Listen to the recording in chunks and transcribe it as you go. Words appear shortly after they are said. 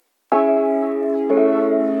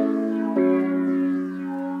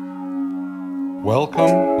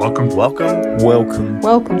Welcome. Welcome. Welcome. Welcome.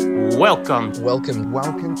 Welcome. Welcome. Welcome.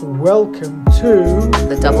 Welcome. Welcome to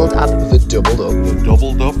The Doubled Up. The Doubled Up. The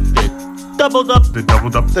Doubled Up. Doubled up. The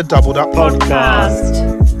Doubled Up. The Doubled Up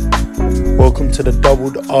Podcast. Welcome to the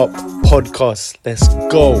Doubled Up Podcast. Let's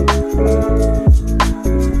go.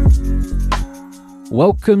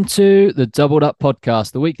 Welcome to the Doubled Up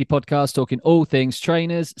Podcast, the weekly podcast talking all things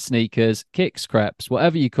trainers, sneakers, kicks, creps,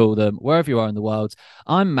 whatever you call them, wherever you are in the world.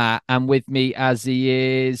 I'm Matt, and with me as he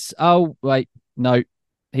is... Oh, wait, no,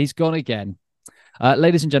 he's gone again.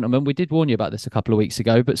 Ladies and gentlemen, we did warn you about this a couple of weeks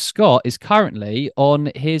ago, but Scott is currently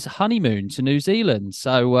on his honeymoon to New Zealand.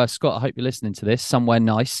 So, Scott, I hope you're listening to this somewhere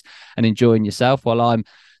nice and enjoying yourself while I'm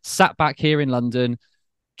sat back here in London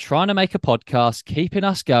trying to make a podcast, keeping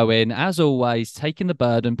us going, as always, taking the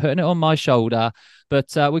burden, putting it on my shoulder.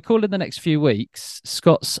 But we call in the next few weeks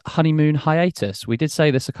Scott's honeymoon hiatus. We did say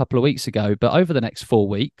this a couple of weeks ago, but over the next 4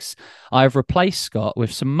 weeks, I have replaced Scott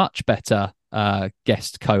with some much better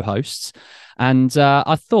guest co-hosts. And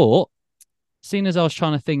I thought, seeing as I was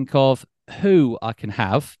trying to think of who I can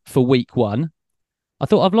have for week one, I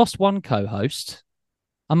thought I've lost one co-host.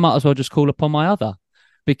 I might as well just call upon my other.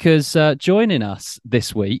 Because joining us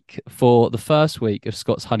this week for the first week of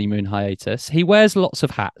Scott's honeymoon hiatus, he wears lots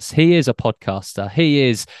of hats. He is a podcaster. He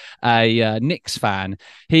is a Knicks fan.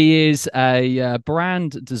 He is a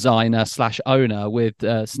brand designer / owner with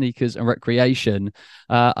Sneakers and Recreation.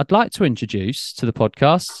 I'd like to introduce to the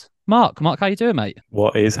podcast, Mark. Mark, how you doing, mate?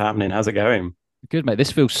 What is happening? How's it going? Good, mate.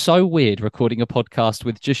 This feels so weird recording a podcast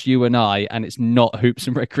with just you and I, and it's not Hoops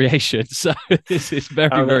and Recreation. So this is very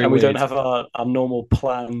and we weird. don't have our normal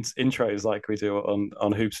planned intros like we do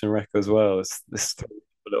on Hoops and Rec as well. It's this a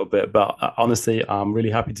little bit, but honestly, I'm really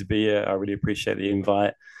happy to be here. I really appreciate the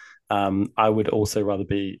invite. I would also rather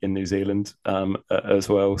be in New Zealand as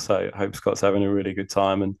well. So I hope Scott's having a really good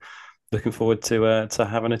time and looking forward to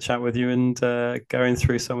having a chat with you and going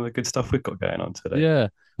through some of the good stuff we've got going on today. Yeah.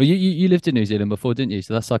 Well, you lived in New Zealand before, didn't you?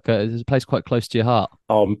 So that's like it's a place quite close to your heart.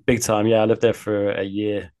 Oh, big time. Yeah, I lived there for a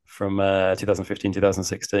year from 2015,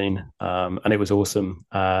 2016. And it was awesome.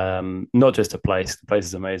 Not just a place. The place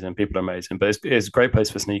is amazing. People are amazing. But it's a great place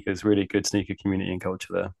for sneakers. Really good sneaker community and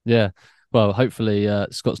culture there. Yeah. Well, hopefully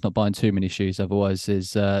Scott's not buying too many shoes. Otherwise,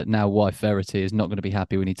 his now wife Verity is not going to be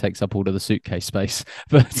happy when he takes up all of the suitcase space.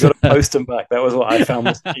 But you got to post them back. That was what I found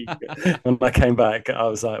this week. When I came back, I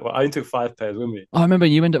was like, well, I only took 5 pairs with me. I remember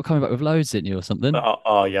you ended up coming back with loads, didn't you, or something?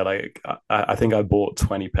 Oh yeah, like I think I bought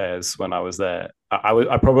 20 pairs when I was there.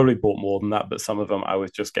 I probably bought more than that, but some of them I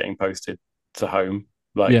was just getting posted to home,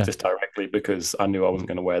 just directly because I knew I wasn't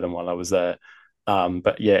going to wear them while I was there.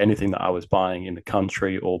 But yeah, anything that I was buying in the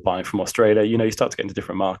country or buying from Australia, you start to get into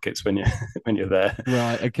different markets when you're there.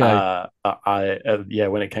 Right. Okay.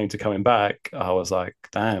 When it came to coming back, I was like,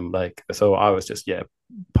 damn, so I was just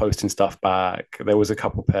posting stuff back. There was a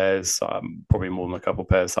couple pairs, probably more than a couple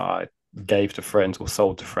pairs that I gave to friends or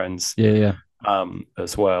sold to friends. Yeah.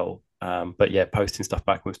 As well. But yeah, posting stuff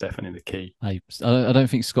back was definitely the key. I don't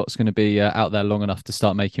think Scott's going to be out there long enough to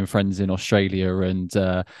start making friends in Australia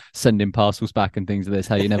and sending parcels back and things like this.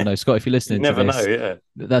 Hey, you never know, Scott. If you're listening you to never this, know. Yeah,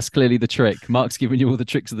 that's clearly the trick. Mark's giving you all the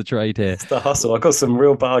tricks of the trade here. It's the hustle. I got some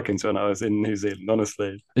real bargains when I was in New Zealand.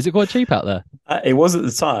 Honestly, is it quite cheap out there? It was at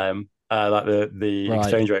the time. The Right.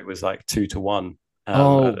 exchange rate was like 2 to 1. At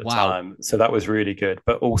the wow. time, so that was really good.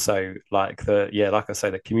 But also, like I say,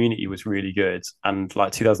 the community was really good. And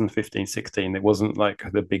like 2015-16, it wasn't like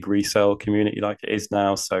the big resale community like it is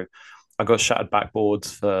now. So I got shattered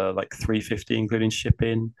backboards for like $350, including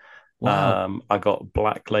shipping. Wow. I got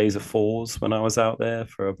black laser 4s when I was out there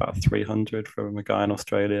for about $300 from a guy in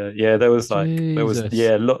Australia. Yeah,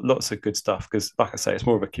 lots of good stuff because, like I say, it's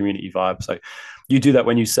more of a community vibe. So you do that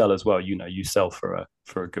when you sell as well. You sell for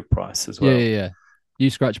a good price as well. Yeah. You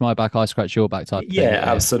scratch my back, I scratch your back type. Yeah,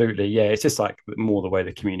 absolutely. Yeah, it's just like more the way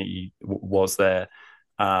the community was there.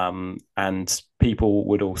 And people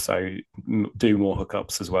would also do more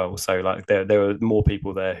hookups as well. So like there were more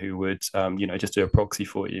people there who would, just do a proxy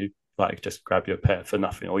for you, like just grab your pair for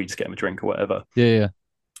nothing, or you just get them a drink or whatever. Yeah.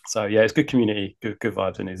 So yeah, it's good community, good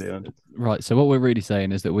vibes in New Zealand. Right. So what we're really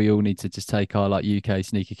saying is that we all need to just take our UK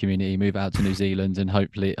sneaker community, move out to New Zealand, and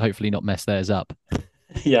hopefully not mess theirs up.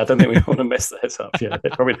 Yeah, I don't think we want to mess theirs up. Yeah, they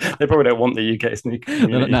probably don't want the UK sneaker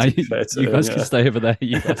community. No, you guys can stay over there.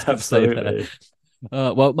 You guys can stay there.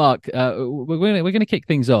 Well, Mark, we're gonna kick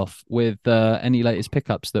things off with any latest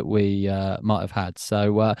pickups that we might have had.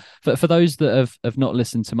 So, for those that have not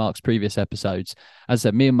listened to Mark's previous episodes, as I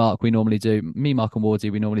said, me and Mark, Mark and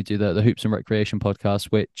Wardy, we normally do the Hoops and Recreation podcast,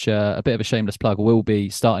 which a bit of a shameless plug will be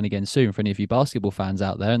starting again soon for any of you basketball fans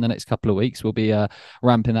out there. In the next couple of weeks, we'll be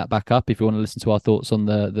ramping that back up. If you want to listen to our thoughts on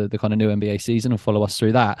the kind of new NBA season and follow us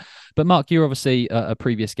through that. But Mark, you're obviously a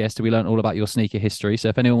previous guest. We learned all about your sneaker history. So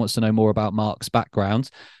if anyone wants to know more about Mark's background,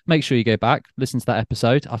 make sure you go back, listen to that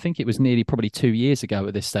episode. I think it was nearly probably 2 years ago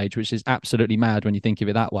at this stage, which is absolutely mad when you think of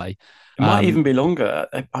it that way. It might even be longer.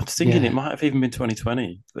 I'm just thinking it Yeah. might have even been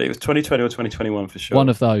 2020. It was 2020 or 2021 for sure. One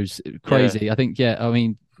of those crazy. I think, I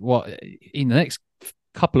mean, what in the next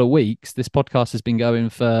couple of weeks, this podcast has been going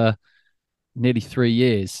for nearly 3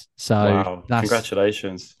 years. So Wow.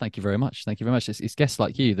 Congratulations. Thank you very much. Thank you very much. It's guests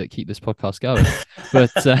like you that keep this podcast going.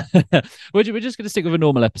 But we're just going to stick with a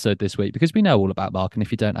normal episode this week because we know all about Mark. And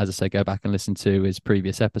if you don't, as I say, go back and listen to his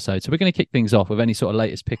previous episode. So we're going to kick things off with any sort of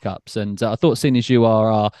latest pickups. And I thought, seeing as you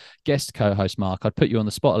are our guest co-host, Mark, I'd put you on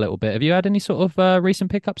the spot a little bit. Have you had any sort of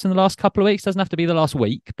recent pickups in the last couple of weeks? Doesn't have to be the last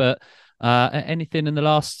week, but anything in the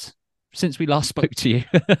last since we last spoke to you?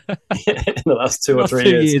 In the last 2 or 3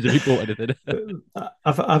 years, have you bought anything?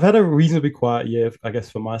 I've had a reasonably quiet year, I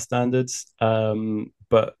guess, for my standards.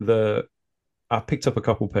 But I picked up a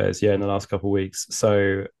couple pairs, in the last couple of weeks.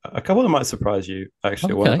 So a couple of them might surprise you.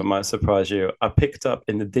 Actually, one of them might surprise you. I picked up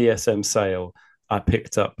in the DSM sale. I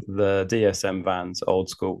picked up the DSM Vans old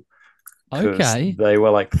school. Okay. They were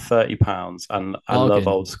like £30, and I love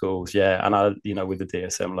old schools. Yeah, and I, with the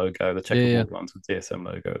DSM logo, the checkerboard ones with DSM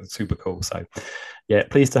logo, it's super cool. So, yeah,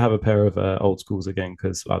 pleased to have a pair of old schools again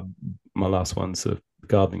because my last one's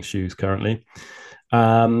gardening shoes currently.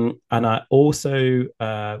 And I also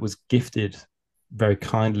was gifted very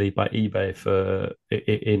kindly by eBay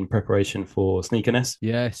in preparation for Sneakerness.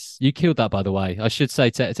 Yes, you killed that, by the way. I should say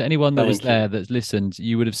to anyone that was there that's listened,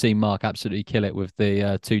 you would have seen Mark absolutely kill it with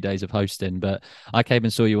the 2 days of hosting. But I came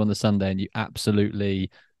and saw you on the Sunday, and you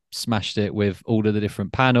absolutely smashed it with all of the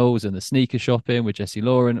different panels and the sneaker shopping with Jesse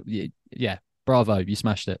Lauren. Yeah, bravo, you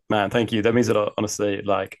smashed it. Man, thank you. That means a lot, honestly.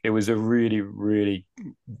 Like, it was a really, really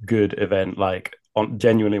good event. Like,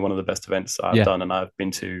 genuinely one of the best events I've done, and I've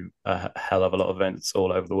been to a hell of a lot of events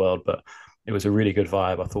all over the world, but it was a really good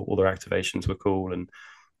vibe. I thought all their activations were cool, and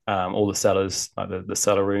all the sellers, like the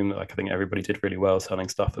seller room, like I think everybody did really well selling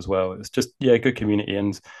stuff as well. It's just good community,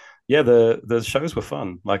 and the shows were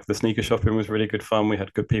fun. Like the sneaker shopping was really good fun. We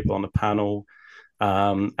had good people on the panel,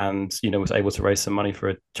 and was able to raise some money for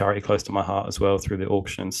a charity close to my heart as well through the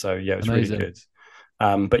auction. So it was really good.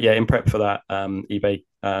 But in prep for that, eBay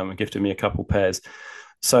gifted me a couple pairs.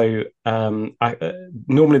 So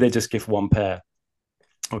normally they just gift one pair,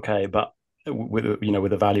 okay, but with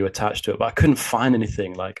a value attached to it. But I couldn't find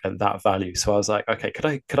anything like at that value, so I was like, okay,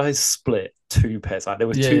 could I split 2 pairs? Like there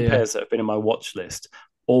was 2 pairs that have been in my watch list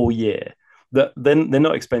all year. They're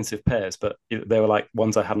not expensive pairs, but they were like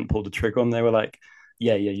ones I hadn't pulled the trigger on. They were like,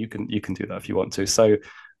 you can do that if you want to. So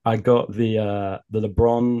I got the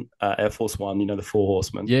LeBron Air Force One, the Four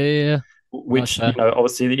Horsemen. Yeah. Which,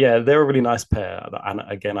 obviously, they're a really nice pair. And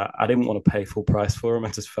again, I didn't want to pay full price for them. I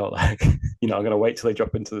just felt like, I'm going to wait till they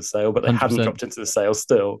drop into the sale, but they 100%. Hadn't dropped into the sale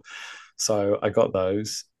still. So I got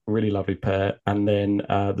those. Really lovely pair. And then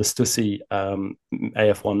the Stussy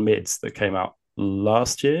AF1 mids that came out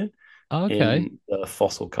last year. In the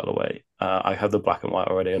fossil colorway. I have the black and white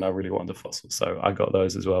already, and I really wanted the fossil. So I got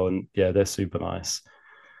those as well. And they're super nice.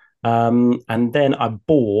 And then I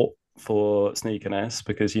bought for Sneakerness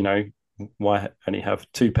because, why only have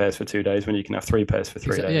 2 pairs for 2 days when you can have 3 pairs for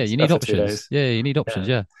 3 days? Yeah, you need options. Yeah, you need options.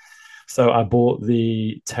 Yeah. So I bought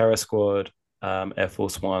the Terra Squad Air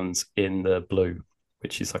Force Ones in the blue,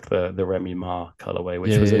 which is like the Remy Ma colorway,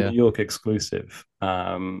 which was a New York exclusive.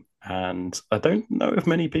 And I don't know if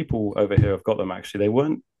many people over here have got them. Actually, they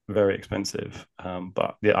weren't very expensive,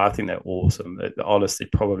 but I think they're awesome. They're honestly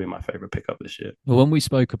probably my favorite pickup this year. Well, when we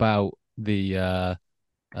spoke about the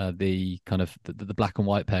kind of the black and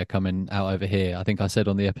white pair coming out over here, I think I said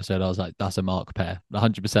on the episode, I was like, that's a Mark pair,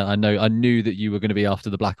 100%. I knew that you were going to be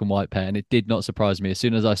after the black and white pair, and it did not surprise me. As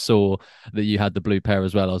soon as I saw that you had the blue pair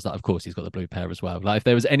as well, I was like, of course he's got the blue pair as well. Like if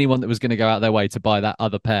there was anyone that was going to go out their way to buy that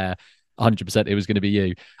other pair, 100% it was going to be you.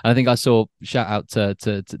 And I think I saw, shout out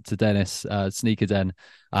to Dennis, Sneaker Den.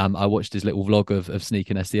 I watched his little vlog of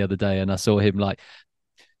Sneakerness the other day, and I saw him like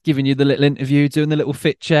giving you the little interview, doing the little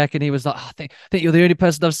fit check, and he was like, I think you're the only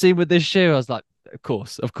person I've seen with this shoe. I was like,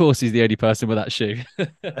 Of course, he's the only person with that shoe.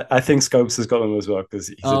 I think Scopes has got them as well because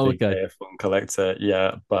he's a Oh, big okay. AF1 collector.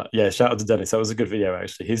 Yeah, but yeah, shout out to Dennis. That was a good video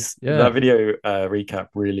actually. His Yeah. that video recap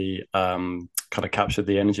really kind of captured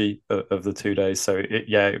the energy of the 2 days. So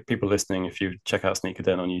yeah, people listening, if you check out Sneaker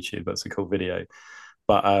Den on YouTube, that's a cool video.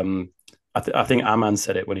 But I think Aman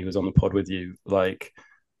said it when he was on the pod with you, like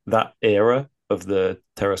that era of the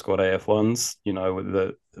Terror Squad AF1s, you know,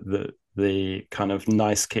 with the kind of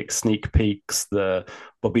nice kick sneak peeks, the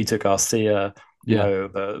Bobito Garcia, you Yeah. know,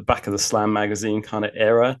 the back of the Slam magazine kind of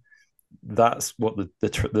era. That's what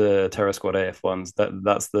the Terror Squad AF1s,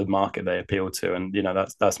 that's the market they appeal to, and you know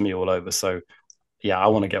that's me all over. So yeah, I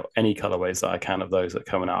want to get any colorways that I can of those that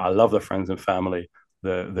are coming out. I love the friends and family,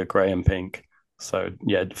 the gray and pink. So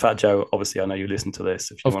yeah, Fat Joe, obviously I know you listen to this.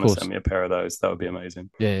 If you Of want to course. send me a pair of those, that would be amazing.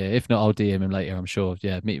 Yeah, yeah. If not, I'll DM him later. I'm sure.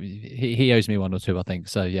 Yeah, he owes me one or two, I think.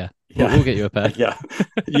 So yeah, Yeah, we'll get you a pair. yeah.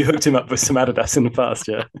 You hooked him up with some Adidas in the past,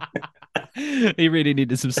 yeah. He really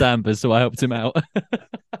needed some Sambas, so I helped him out.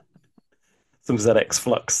 Some ZX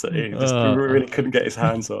Flux that he just Uh, really couldn't get his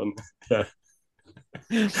hands on. Yeah.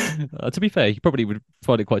 to be fair, he probably would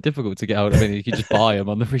find it quite difficult to get out. I mean, he could just buy them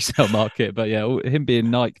on the resale market, but yeah, him being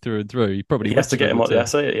Nike through and through, he probably He would has to get him struggle on.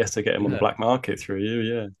 That's it. He has to get him on the Yeah. black market through you.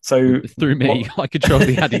 Yeah. So Through me. I control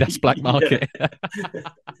the Adidas black market.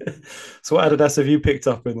 So what Adidas have you picked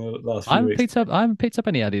up in the last few weeks? I haven't picked up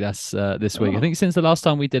any Adidas this week. I think since the last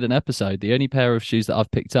time we did an episode, the only pair of shoes that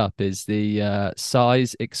I've picked up is the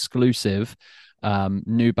size exclusive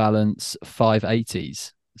New Balance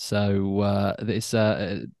 580s. So this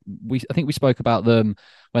I think we spoke about them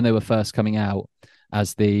when they were first coming out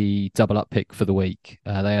as the double up pick for the week.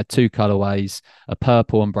 They had two colorways, a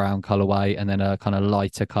purple and brown colorway, and then a kind of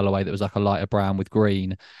lighter colorway that was like a lighter brown with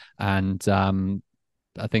green. And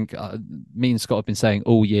I think me and Scott have been saying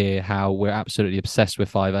all year how we're absolutely obsessed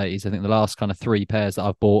with 580s. I think the last kind of three pairs that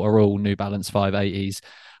I've bought are all New Balance 580s.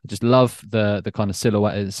 I just love the kind of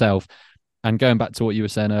silhouette itself. And going back to what you were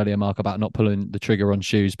saying earlier, Mark, about not pulling the trigger on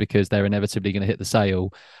shoes because they're inevitably going to hit the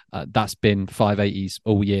sale, that's been 580s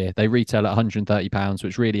all year. They retail at £130,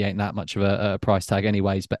 which really ain't that much of a price tag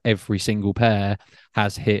anyways, but every single pair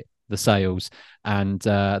has hit the sales. And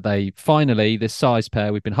they finally, this size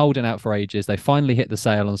pair, we've been holding out for ages, they finally hit the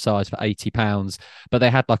sale on size for £80, but they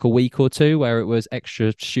had like a week or two where it was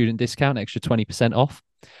extra student discount, extra 20% off.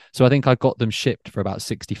 So I think I got them shipped for about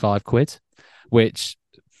 65 quid, which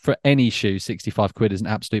for any shoe, 65 quid is an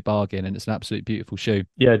absolute bargain, and it's an absolute beautiful shoe.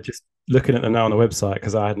 Yeah, just looking at them now on the website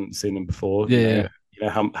because I hadn't seen them before. Yeah, You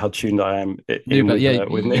know how tuned I am New with, yeah,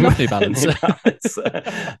 with you love New Balance. New Balance.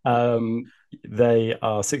 They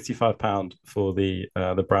are £65 for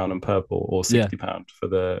the brown and purple, or £60 for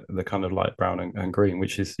the kind of light brown and green,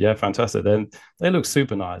 which is fantastic. Then they look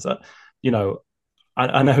super nice. You know,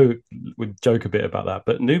 I know we joke a bit about that,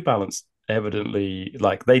 but New Balance evidently,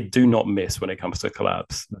 like, they do not miss when it comes to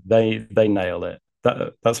collabs. They nail it.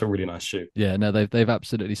 That's a really nice shoe. Yeah, no, they've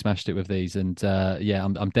absolutely smashed it with these, and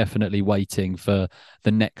I'm definitely waiting for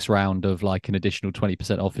the next round of like an additional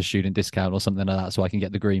 20% off a student discount or something like that, so I can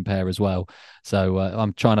get the green pair as well. So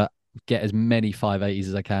I'm trying to get as many 580s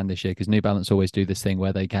as I can this year because New Balance always do this thing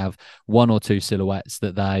where they have one or two silhouettes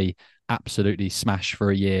that they absolutely smash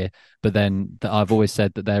for a year, but then I've always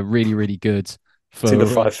said that they're really, really good for the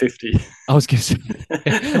 550. I was going to say,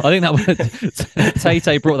 I think that was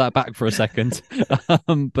Tay brought that back for a second,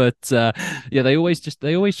 but they always just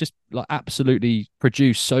like absolutely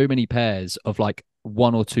produce so many pairs of like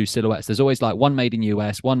one or two silhouettes. There's always like one made in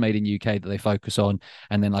US, one made in UK that they focus on,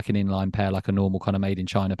 and then like an inline pair, like a normal kind of made in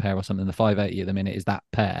China pair or something. The 580 at the minute is that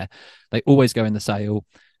pair. They always go in the sale.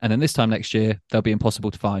 And then this time next year, they'll be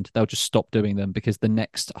impossible to find. They'll just stop doing them because the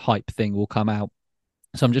next hype thing will come out.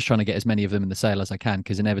 So I'm just trying to get as many of them in the sale as I can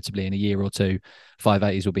because inevitably in a year or two,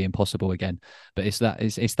 580s will be impossible again. But it's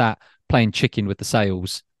that playing chicken with the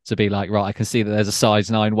sales to be like, right, I can see that there's a size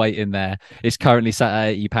 9 weight in there. It's currently set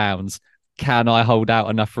at £80. Can I hold out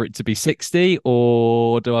enough for it to be 60,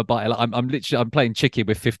 or do I buy it? I'm playing chicken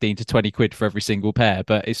with 15 to 20 quid for every single pair,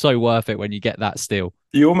 but it's so worth it when you get that steal.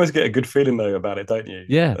 You almost get a good feeling though about it, don't you?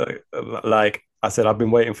 Yeah. Like I said, I've been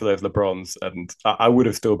waiting for those LeBrons, and I would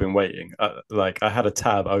have still been waiting. Like I had a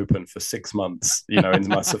tab open for 6 months, into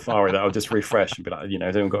my Safari that I'll just refresh and be like, they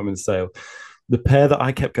haven't got them in the sale. The pair that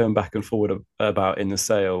I kept going back and forward about in the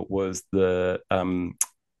sale was the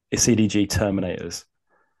CDG Terminators.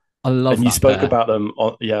 I love and you that spoke pair. about them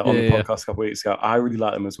on the podcast a couple of weeks ago. I really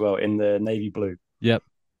like them as well in the navy blue. Yep.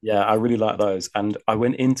 Yeah, I really like those. And I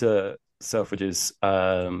went into Selfridges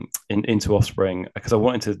into Offspring because I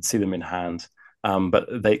wanted to see them in hand.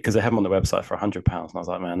 But because they have them on the website for £100, and I was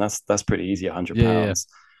like, man, that's pretty easy, £100.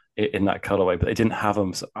 in that colorway, but they didn't have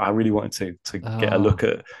them. So I really wanted to get a Oh, look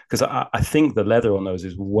at, because I think the leather on those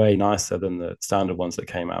is way nicer than the standard ones that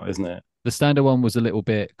came out, isn't it? the standard one was a little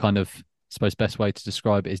bit kind of, I suppose best way to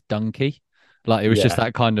describe it is dunky. Like it was just Yeah,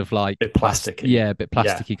 that kind of like bit plasticky. yeah, a bit Yeah,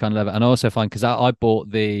 plasticky kind of leather. And I also find because I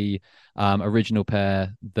bought the original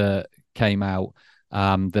pair that came out,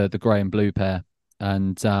 the grey and blue pair,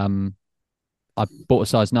 and I bought a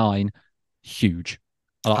size 9, huge.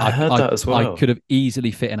 I heard that as I well. could have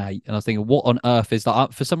easily fit an 8, and I was thinking, what on earth is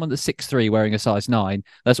that for someone that's 6'3" wearing a size 9?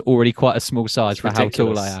 That's already quite a small size It's for how tall I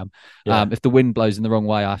ridiculous. am. Yeah, If the wind blows in the wrong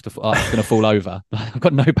way, I'm going to fall over. I've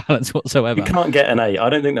got no balance you whatsoever. can't get an 8. I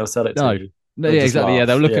don't think they'll sell it to No, you. no, They'll yeah, just exactly. Yeah,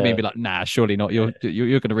 they'll laugh. look at me and Yeah. be like, "Nah, surely not. You're Yeah.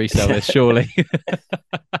 you're going to resell this, surely."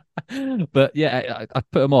 But yeah, I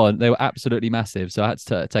put them on. They were absolutely massive, so I had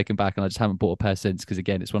to take them back, and I just haven't bought a pair since. Because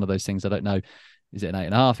again, it's one of those things I don't know. Is it an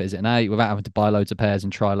 8.5? Is it an 8? Without having to buy loads of pairs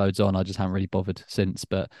and try loads on, I just haven't really bothered since.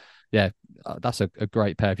 But yeah, that's a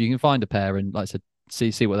great pair. If you can find a pair and like I said,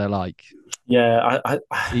 see what they're like, Yeah,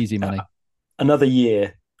 easy money. another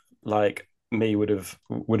year, like me would have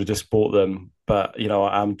just bought them. But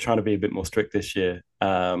I'm trying to be a bit more strict this year.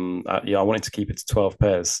 I wanted to keep it to 12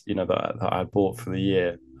 pairs, that I bought for the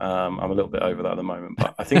year. I'm a little bit over that at the moment,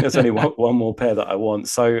 but I think there's only one more pair that I want.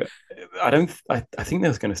 So I think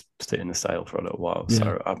they're going to sit in the sale for a little while. Yeah.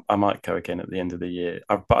 So I might go again at the end of the year.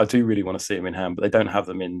 But I do really want to see them in hand, but they don't have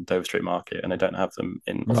them in Dover Street Market and they don't have them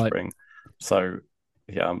in Right. Offspring. So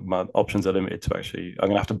yeah, my options are limited to actually. I'm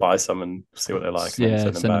gonna have to buy some and see what they're like. And Yeah,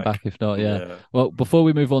 then send them back if not. Yeah. Yeah. Well, before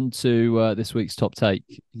we move on to this week's top take,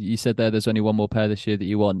 you said there's only one more pair this year that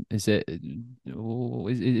you want. Is it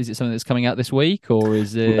something that's coming out this week, or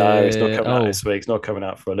is it? No, it's not coming out Oh, this week. It's not coming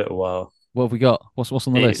out for a little while. what have we got? What's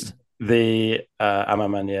on the list? The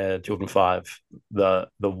Amamania Jordan 5, the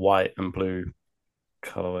white and blue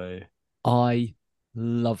colorway. I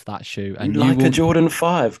love that shoe, You and like will. a Jordan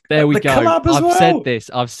 5? There we The go. collab as I've well. said this.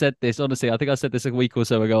 I've said this. Honestly, I think I said this a week or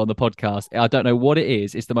so ago on the podcast. I don't know what it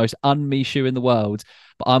is. It's the most un-me shoe in the world,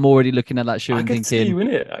 but I'm already looking at that shoe I and can see thinking, you in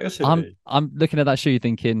it, actually. I'm looking at that shoe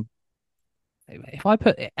thinking, if I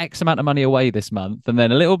put X amount of money away this month, and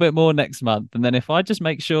then a little bit more next month, and then if I just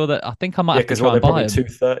make sure that I think I might Yeah, have to because try they're and buy probably them.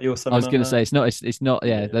 230 or I something was like going to that. say it's not.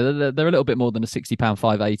 Yeah, Yeah. they're a little bit more than a £60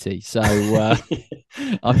 580. So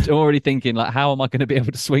I'm already thinking like, how am I going to be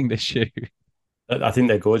able to swing this shoe? I think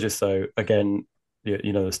they're gorgeous. So again,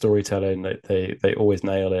 the storytelling, they always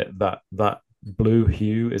nail it. That blue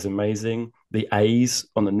hue is amazing. The A's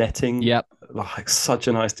on the netting, Yep. like such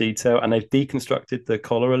a nice detail. And they've deconstructed the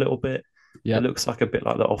collar a little bit. Yeah. It looks like a bit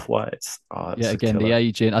like the off-whites. Yeah, again, the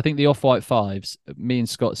aging. I think the Off-White 5s, me and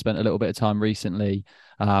Scott spent a little bit of time recently.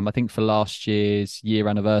 I think for last year's year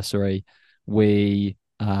anniversary, we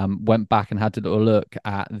went back and had a little look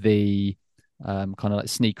at the kind of like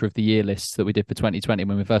sneaker of the year lists that we did for 2020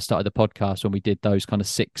 when we first started the podcast, when we did those kind of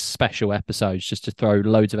 6 special episodes, just to throw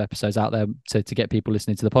loads of episodes out there to get people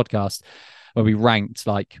listening to the podcast, where we ranked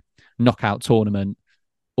like knockout tournament,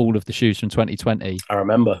 all of the shoes from 2020. I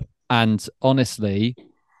remember. And honestly,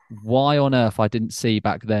 why on earth I didn't see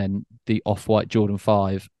back then the Off-White Jordan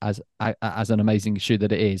 5 as an amazing shoe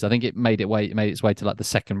that it is. I think it made its way to like the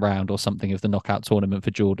second round or something of the knockout tournament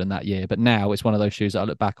for Jordan that year. But now it's one of those shoes that I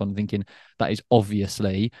look back on thinking that is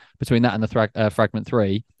obviously, between that and the Fragment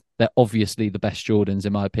 3, they're obviously the best Jordans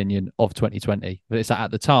in my opinion of 2020. But it's that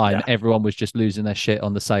at the time everyone was just losing their shit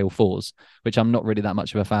on the Sale 4s, which I'm not really that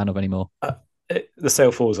much of a fan of anymore. The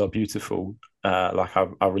Sale 4s are beautiful. I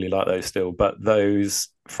really like those still, but those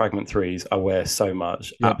Fragment 3s I wear so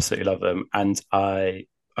much. Yep. Absolutely love them. And I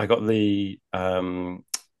got the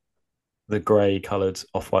grey coloured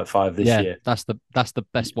Off-White 5 this year. That's the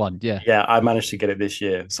best one. Yeah, I managed to get it this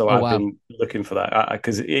year. So I've been looking for that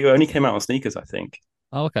because it only came out on sneakers, I think.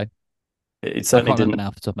 Oh, okay. It certainly didn't. Now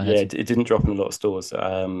off the top of my head. Yeah, it didn't drop in a lot of stores.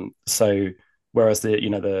 So whereas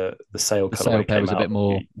the Sale colourway came was out a bit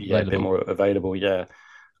more a bit more available. Yeah.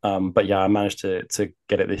 But yeah, I managed to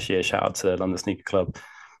get it this year. Shout out to London Sneaker Club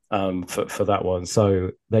for that one.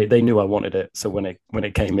 So they knew I wanted it. So when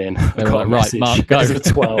it came in, I got a message. Mark, go. There's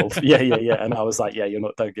a 12. Yeah. And I was like, yeah,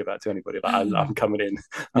 don't give that to anybody. Like, I'm coming in.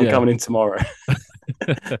 I'm coming in tomorrow.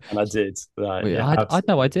 And I did. I had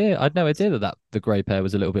no idea. I had no idea that the grey pair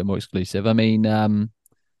was a little bit more exclusive. I mean,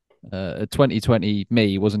 2020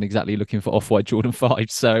 me wasn't exactly looking for Off-White Jordan 5,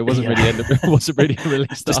 so it wasn't really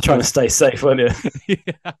released. Just trying to stay safe, weren't you?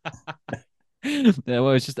 Yeah,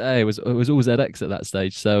 well, it was all ZX at that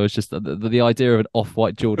stage, so it was just the idea of an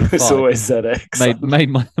Off-White Jordan 5. It's always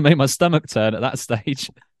ZX. made my stomach turn at that stage.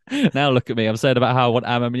 Now look at me. I'm saying about how I want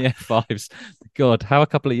Amamiya 5s. God, how a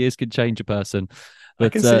couple of years can change a person. I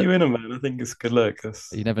But can see you in them, man. I think it's a good look.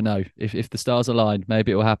 you never know. If the stars align,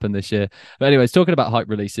 maybe it will happen this year. But anyways, talking about hype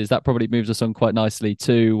releases, that probably moves us on quite nicely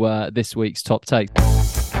to this week's top take.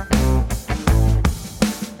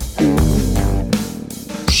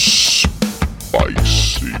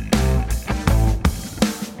 Spicy.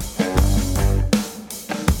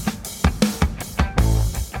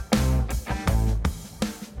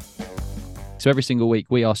 So every single week,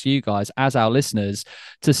 we ask you guys, as our listeners,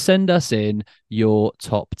 to send us in your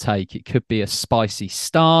top take. It could be a spicy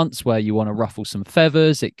stance where you want to ruffle some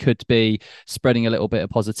feathers. It could be spreading a little bit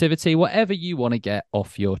of positivity, whatever you want to get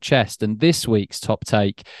off your chest. And this week's top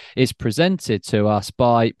take is presented to us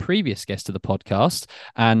by previous guest of the podcast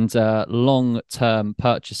and long-term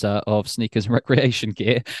purchaser of sneakers and recreation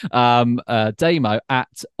gear, Damo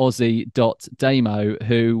at Aussie.Damo,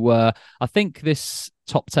 who I think this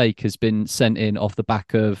top take has been sent in off the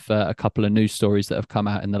back of a couple of news stories that have come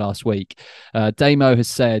out in the last week. Damo has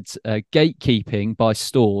said gatekeeping by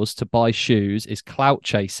stores to buy shoes is clout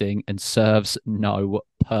chasing and serves no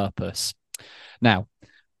purpose. Now,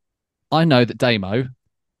 I know that Damo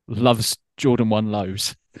loves Jordan 1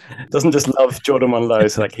 lows. Doesn't just love Jordan 1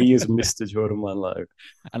 lows, like he is Mr. Jordan 1 low.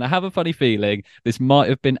 And I have a funny feeling this might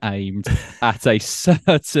have been aimed at a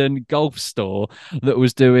certain golf store that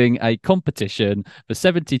was doing a competition for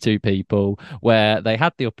 72 people where they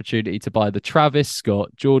had the opportunity to buy the Travis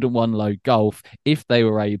Scott Jordan 1 low golf if they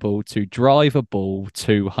were able to drive a ball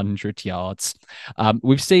 200 yards.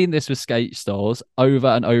 We've seen this with skate stores over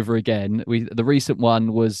and over again. The recent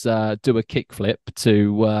one was do a kickflip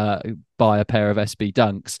to buy a pair of SB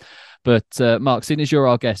Dunks. But Mark, seeing as you're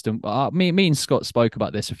our guest, and me and Scott spoke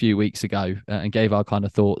about this a few weeks ago and gave our kind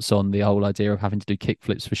of thoughts on the whole idea of having to do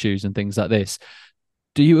kickflips for shoes and things like this.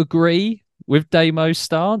 Do you agree with Damo's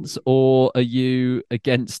stance, or are you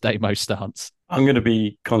against Damo's stance? I'm going to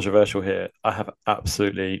be controversial here. I have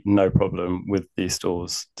absolutely no problem with these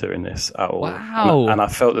stores doing this at all. Wow. And I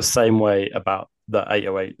felt the same way about the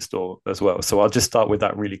 808 store as well. So I'll just start with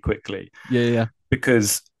that really quickly. Yeah.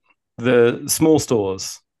 Because the small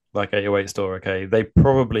stores, like 808 store, okay, they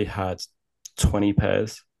probably had 20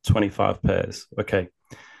 pairs, 25 pairs. Okay.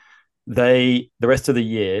 The rest of the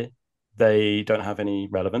year, they don't have any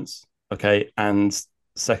relevance. Okay. And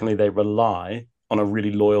secondly, they rely on a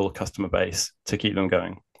really loyal customer base to keep them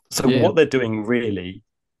going. So what they're doing really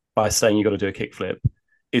by saying you got to do a kickflip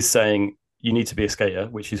is saying you need to be a skater,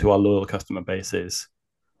 which is who our loyal customer base is.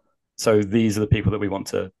 So these are the people that we want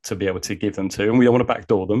to be able to give them to, and we don't want to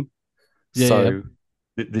backdoor them.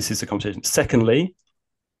 This is the competition. Secondly,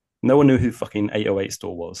 no one knew who fucking 808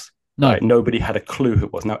 store was. No. Right? Nobody had a clue who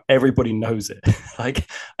it was. Now everybody knows it.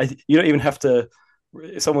 You don't even have to.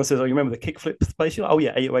 Someone says, "Oh, you remember the kickflip place?" You're like, "Oh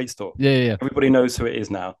yeah, 808 store." Yeah. Everybody knows who it is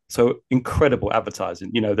now. So incredible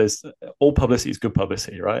advertising. There's all publicity is good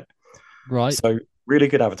publicity, right? Right. So really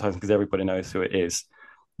good advertising because everybody knows who it is.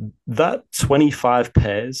 That 25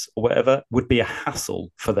 pairs or whatever would be a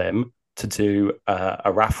hassle for them to do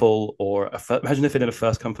a raffle or imagine if they did a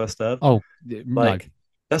first come first serve. Oh, no.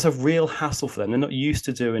 That's a real hassle for them. They're not used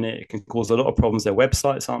to doing it. It can cause a lot of problems. Their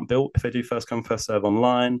websites aren't built if they do first come first serve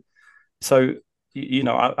online. So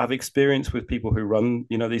I've experienced with people who run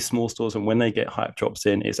these small stores, and when they get hype drops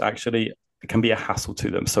in, it can be a hassle to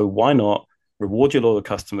them. So why not reward your loyal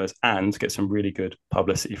customers and get some really good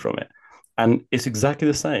publicity from it? And it's exactly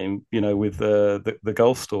the same, with the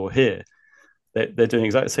golf store here. They're doing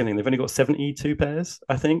exactly the same thing. They've only got 72 pairs,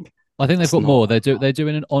 I think. I think they've got more. They're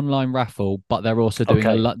doing an online raffle, but they're also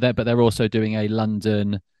doing a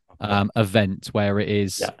London event where it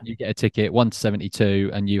is you get a ticket 1 to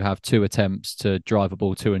 72 and you have 2 attempts to drive a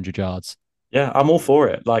ball 200 yards. Yeah, I'm all for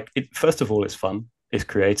it. First of all, it's fun. It's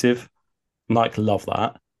creative. Nike love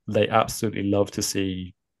that. They absolutely love to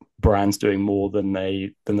see brands doing more than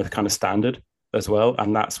the kind of standard as well,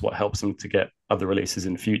 and that's what helps them to get other releases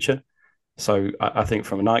in the future. So I think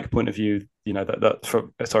from a Nike point of view,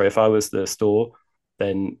 if I was the store,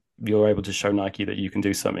 then you're able to show Nike that you can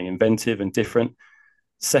do something inventive and different.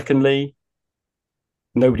 Secondly,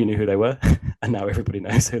 nobody knew who they were, and now everybody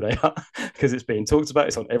knows who they are because it's being talked about.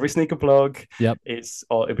 It's on every sneaker blog. Yep.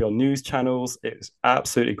 It'll be on news channels. It's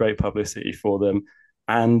absolutely great publicity for them.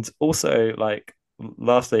 And also,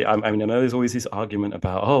 lastly, I know there's always this argument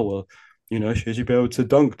about, oh, well, should you be able to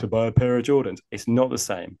dunk to buy a pair of Jordans? It's not the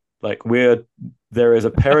same. There is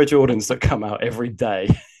a pair of Jordans that come out every day.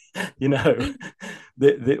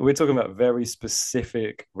 We're talking about very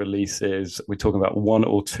specific releases. We're talking about 1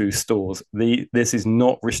 or 2 stores. This is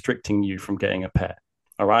not restricting you from getting a pair.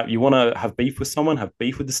 All right. You want to have beef with someone, have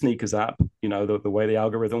beef with the sneakers app, the way the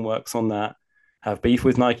algorithm works on that. have beef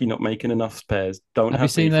with Nike not making enough pairs. Don't Have you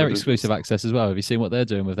have seen beef their with exclusive access as well? Have you seen what they're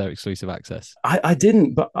doing with their exclusive access? I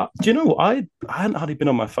didn't, but do you know what? I hadn't hardly been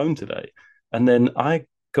on my phone today, and then I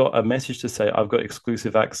got a message to say I've got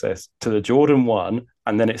exclusive access to the Jordan 1,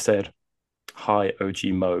 and then it said, "Hi,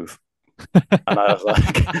 OG Mauve." And I was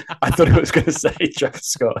like, I thought it was going to say Travis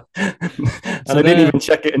Scott, and So I didn't even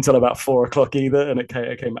check it until about 4 o'clock either, and it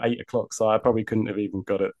came at 8 o'clock, so I probably couldn't have even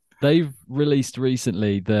got it. they've released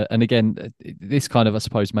recently and again, this kind of, I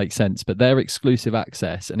suppose, makes sense, but their exclusive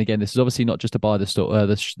access, and again, this is obviously not just to buy the store,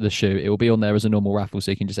 the shoe, it will be on there as a normal raffle,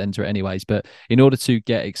 so you can just enter it anyways. But in order to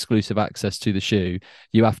get exclusive access to the shoe,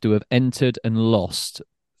 you have to have entered and lost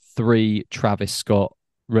 3 Travis Scott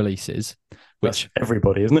releases, which That's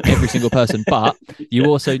everybody, isn't it? every single person, but you Yeah.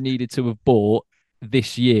 also needed to have bought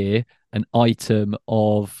this year an item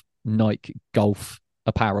of Nike golf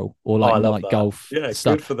apparel or I like love Nike that. golf Yeah,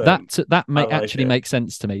 stuff. good for them. That may I like actually it. make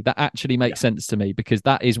sense to me. That actually Yeah. makes sense to me, because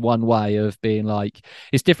that is one way of being like,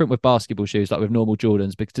 it's different with basketball shoes, like with normal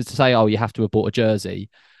Jordans, because to say, oh, you have to have bought a jersey,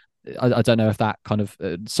 I don't know if that kind of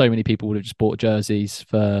so many people would have just bought jerseys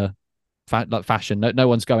for like fashion. No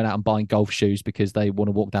one's going out and buying golf shoes because they want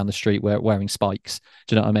to walk down the street wearing spikes.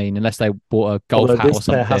 Do you know what I mean? Unless they bought a golf Although hat this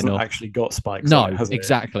or pair something. hasn't Or actually got spikes on no, it, has it?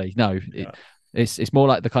 exactly. No, Yeah. it's more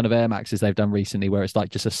like the kind of Air Maxes they've done recently, where it's like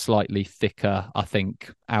just a slightly thicker, I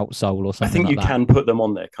think, outsole or I something think like you that. can put them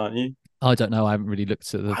on there, can't you? I don't know. I haven't really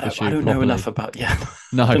looked at the I shoe don't know properly. enough about I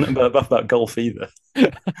No. don't know enough about golf either.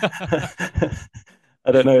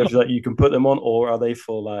 I don't know if like you can put them on, or are they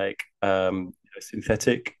for like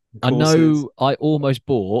synthetic I courses? know I almost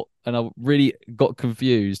bought, and I really got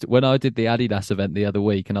confused when I did the Adidas event the other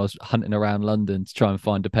week, and I was hunting around London to try and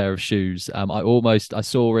find a pair of shoes. I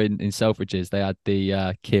saw in Selfridges they had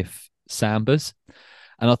the Kith Sambas,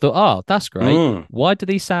 and I thought, oh, that's great. Mm. Why do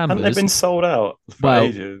these Haven't they Sambas? been sold out for Well,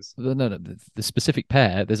 ages? no, the specific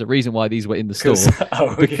pair. There's a reason why these were in the Because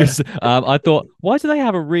store. Because yeah. I thought, why do they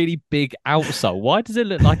have a really big outsole? Why does it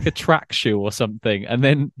look like a track shoe or something? And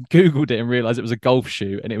then Googled it and realized it was a golf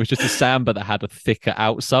shoe, and it was just a Samba that had a thicker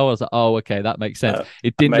outsole. I was like, oh, okay, that makes sense.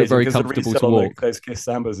 It didn't look Amazing, very because the comfortable resale to on walk. those Kiss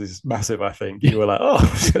Sambas is massive. I think you were like, oh,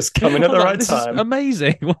 just coming at I the was like, right this is time.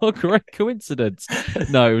 amazing. What a great coincidence.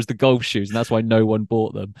 No, it was the golf shoes, and that's why no one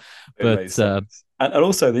bought them. It But makes sense. And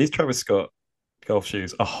also, these Travis Scott golf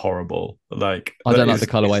shoes are horrible. Like I don't that like the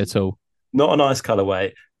colorway is at all. not a nice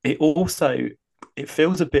colorway. It also it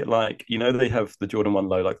feels a bit like, they have the Jordan 1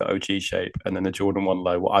 low, like the OG shape, and then the Jordan 1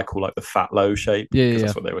 low, what I call like the fat low shape, Yeah, because yeah,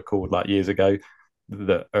 that's what they were called like years ago,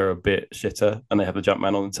 that are a bit shitter, and they have the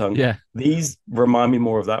Jumpman on the tongue. yeah. These remind me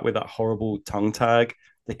more of that, with that horrible tongue tag.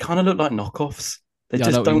 They kind of look like knockoffs. They Yeah, I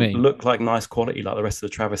know just what you don't mean. look like nice quality like the rest of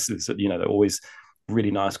the Travises. They're always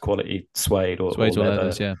really nice quality suede or Suede or leather.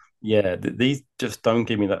 leathers, yeah. Yeah, these just don't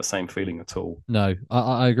give me that same feeling at all. No,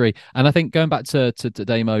 I agree. And I think going back to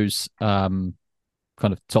Damo's kind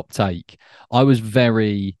of top take, I was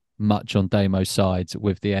very much on Damo's side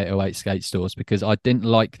with the 808 skate stores, because I didn't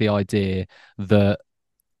like the idea that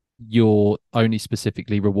you're only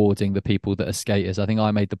specifically rewarding the people that are skaters. I think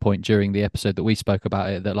I made the point during the episode that we spoke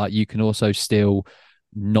about it, that like you can also still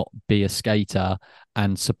not be a skater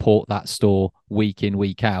and support that store week in,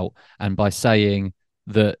 week out. And by saying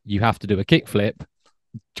that you have to do a kickflip,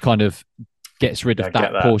 kind of gets rid of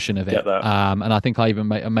that portion of it. And I think I even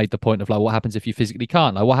made the point of like, what happens if you physically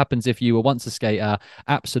can't? Like, what happens if you were once a skater,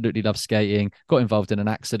 absolutely loved skating, got involved in an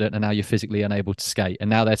accident, and now you're physically unable to skate? And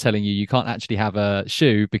now they're telling you can't actually have a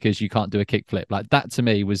shoe because you can't do a kickflip. Like, that to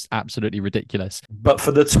me was absolutely ridiculous. But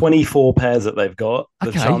for the 24 pairs that they've got, the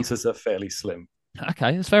Okay. chances are fairly slim.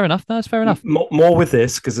 Okay, that's fair enough. No, that's fair enough. More with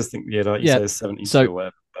this, because I think, like you said, 72 So, or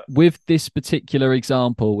whatever. with this particular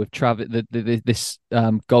example with Travis, this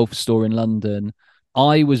golf store in London,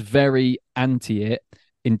 I was very anti it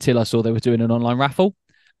until I saw they were doing an online raffle.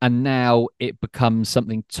 And now it becomes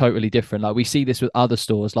something totally different. Like, we see this with other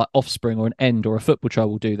stores, like Offspring or an End or a Football Troll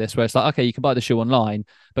will do this, where it's like, okay, you can buy the shoe online,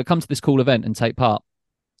 but come to this cool event and take part.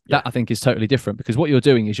 That I think is totally different, because what you're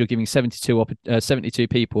doing is you're giving 72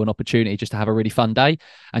 people an opportunity just to have a really fun day,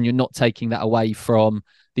 and you're not taking that away from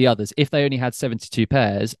the others. If they only had 72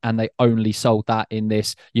 pairs and they only sold that in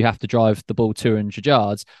this, you have to drive the ball 200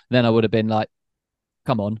 yards, then I would have been like,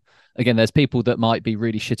 come on. Again, there's people that might be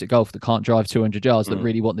really shit at golf that can't drive 200 yards that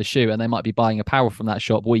really want the shoe, and they might be buying apparel from that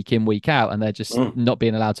shop week in, week out, and they're just not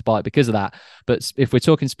being allowed to buy it because of that. But if we're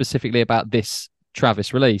talking specifically about this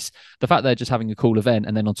Travis release, the fact they're just having a cool event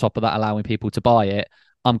and then on top of that allowing people to buy it,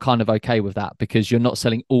 I'm kind of okay with that, because you're not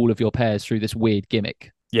selling all of your pairs through this weird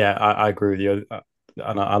gimmick. Yeah, I agree with you.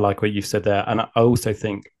 And I like what you said there. And I also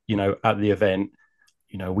think, at the event,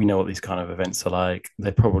 we know what these kind of events are like.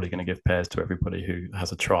 They're probably going to give pairs to everybody who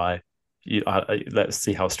has a try. Let's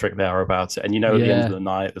see how strict they are about it. And at the end of Yeah. the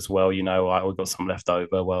night as well, we've got some left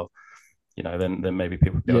over. Well, then maybe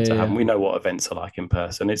people will be able Yeah. to have Yeah. them. We know what events are like in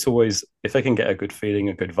person. It's always, if they can get a good feeling,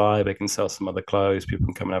 a good vibe, they can sell some other clothes, people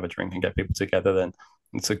can come and have a drink and get people together, then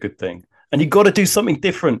it's a good thing. And you've got to do something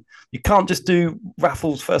different. You can't just do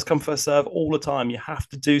raffles, first come, first serve all the time. You have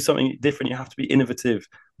to do something different. You have to be innovative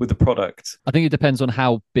with the product. I think it depends on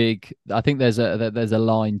how big. I think there's a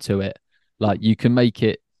line to it. Like you can make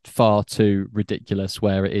it far too ridiculous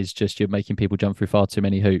where it is just you're making people jump through far too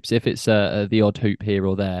many hoops. If it's the odd hoop here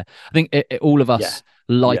or there, I think all of Yeah. us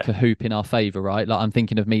like Yeah. a hoop in our favor, right? Like I'm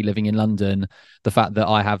thinking of me living in London, the fact that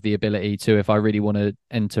I have the ability to, if I really want to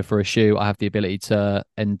enter for a shoe, I have the ability to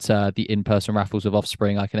enter the in-person raffles with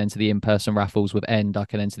Offspring. I can enter the in-person raffles with End. I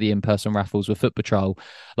can enter the in-person raffles with Foot Patrol.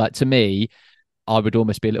 Like to me, I would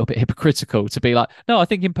almost be a little bit hypocritical to be like, no, I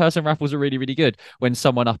think in-person raffles are really, really good. When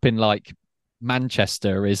someone up in like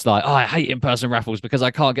Manchester is like, oh, I hate in-person raffles because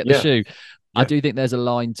I can't get the Yeah. shoe. I Yeah. do think there's a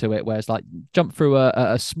line to it where it's like jump through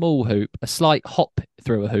a small hoop, a slight hop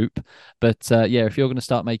through a hoop. But yeah, if you're going to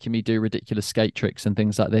start making me do ridiculous skate tricks and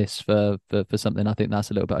things like this for something, I think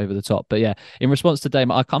that's a little bit over the top. But yeah, in response to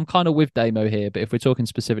Damo, I'm kind of with Damo here. But if we're talking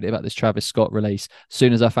specifically about this Travis Scott release, as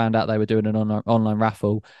soon as I found out they were doing an online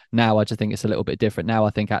raffle, now I just think it's a little bit different. Now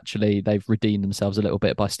I think actually they've redeemed themselves a little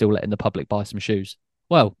bit by still letting the public buy some shoes.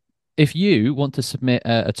 Well, if you want to submit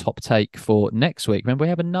a top take for next week, remember we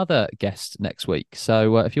have another guest next week.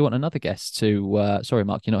 So if you want another guest to, sorry,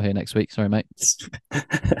 Mark, you're not here next week. Sorry, mate.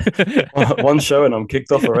 One show and I'm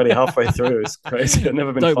kicked off already halfway through. It's crazy. I've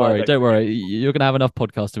never been. Don't worry. You're gonna have enough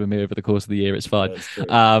podcasting with me over the course of the year. It's fine.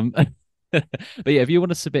 But yeah, if you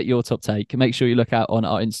want to submit your top take, make sure you look out on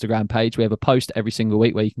our Instagram page. We have a post every single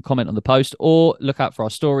week where you can comment on the post or look out for our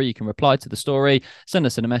story. You can reply to the story, send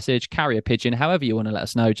us in a message, carry a pigeon, however you want to let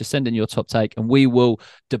us know. Just send in your top take and we will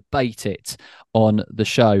debate it on the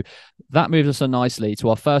show. That moves us on nicely to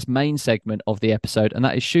our first main segment of the episode, and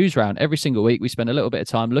that is Shoes Round. Every single week, we spend a little bit of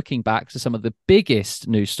time looking back to some of the biggest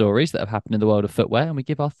news stories that have happened in the world of footwear, and we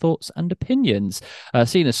give our thoughts and opinions.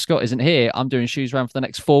 Seeing as Scott isn't here, I'm doing Shoes Round for the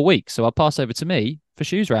next 4 weeks, so I'll pass over to me for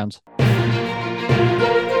Shoes Round.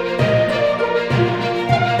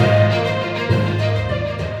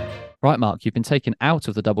 Right, Mark, you've been taken out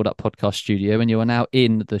of the Doubled Up podcast studio and you are now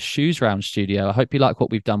in the Shoes Round studio. I hope you like what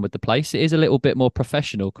we've done with the place. It is a little bit more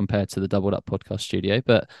professional compared to the Doubled Up podcast studio,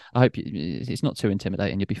 but I hope it's not too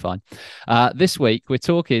intimidating. You'll be fine. This week, we're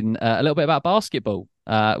talking a little bit about basketball.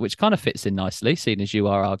 Which kind of fits in nicely, seeing as you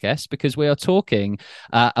are our guest, because we are talking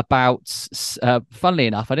about, funnily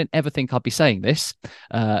enough, I didn't ever think I'd be saying this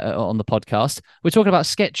on the podcast. We're talking about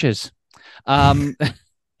Skechers.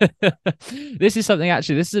 This is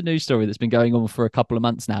a news story that's been going on for a couple of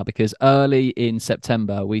months now, because early in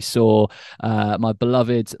September we saw my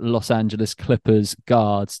beloved Los Angeles Clippers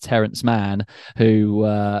guards Terrence Mann, who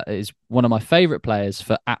is one of my favorite players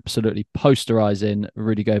for absolutely posterizing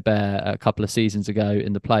Rudy Gobert a couple of seasons ago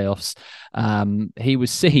in the playoffs. He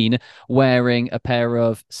was seen wearing a pair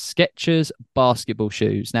of Skechers basketball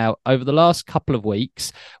shoes. Now, over the last couple of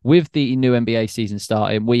weeks, with the new NBA season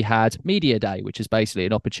starting, we had Media Day, which is basically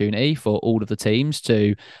an opportunity for all of the teams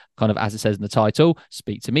to kind of, as it says in the title,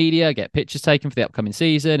 speak to media, get pictures taken for the upcoming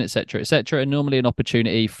season, etc., etc., and normally an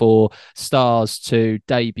opportunity for stars to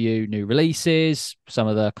debut new releases, some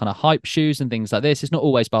of the kind of hype shoes and things like this. It's not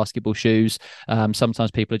always basketball shoes.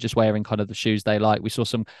 Sometimes people are just wearing kind of the shoes they like. We saw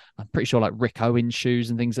some, I'm pretty sure, like Rick Owens shoes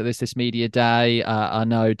and things like this Media Day. I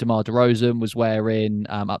know DeMar DeRozan was wearing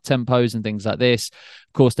up tempos and things like this.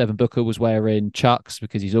 Of course, Devin Booker was wearing Chucks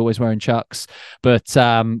because he's always wearing Chucks. But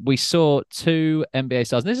we saw two NBA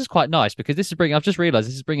stars. And this is quite nice because I've just realized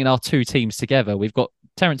this is bringing our two teams together. We've got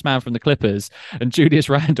Terrence Mann from the Clippers and Julius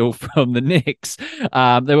Randle from the Knicks.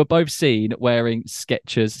 They were both seen wearing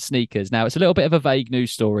Skechers sneakers. Now, it's a little bit of a vague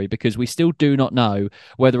news story because we still do not know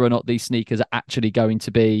whether or not these sneakers are actually going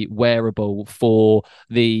to be wearable for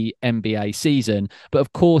the NBA season. But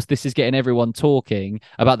of course, this is getting everyone talking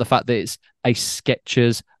about the fact that it's a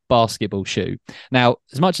Skechers basketball shoe. Now,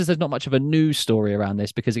 as much as there's not much of a news story around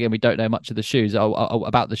this, because again, we don't know much of the shoes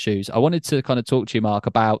about the shoes, I wanted to kind of talk to you, Mark,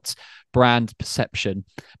 about brand perception,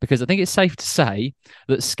 because I think it's safe to say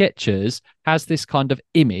that Skechers has this kind of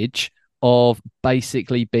image of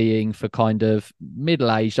basically being for kind of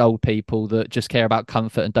middle-aged old people that just care about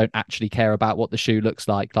comfort and don't actually care about what the shoe looks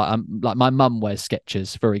like. Like my mum wears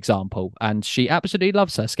Skechers, for example, and she absolutely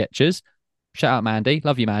loves her Skechers. Shout out Mandy,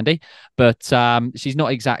 love you, Mandy. But she's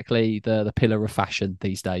not exactly the pillar of fashion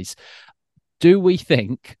these days. Do we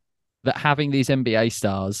think that having these NBA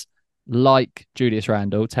stars like Julius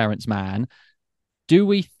Randle, Terrence Mann. Do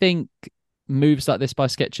we think moves like this by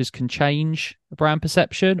Skechers can change brand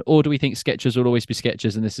perception, or do we think Skechers will always be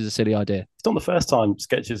Skechers and this is a silly idea? It's not the first time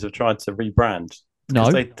Skechers have tried to rebrand,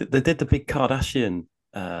 because No, they did the big Kardashian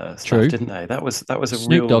stuff, true. didn't they? That was a Snoop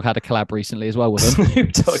real Dogg had a collab recently as well with them.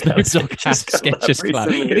 Snoop Dogg had Skechers collab. I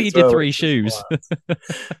think he as did well, 3 which is shoes. wild.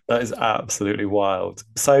 That is absolutely wild.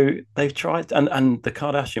 So they've tried, and the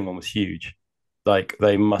Kardashian one was huge. Like,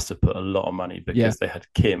 they must have put a lot of money, because Yeah. they had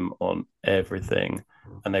Kim on everything,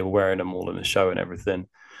 and they were wearing them all in the show and everything.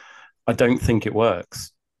 I don't think it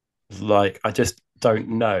works. Like, I just don't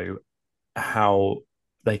know how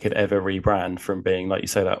they could ever rebrand from being, like you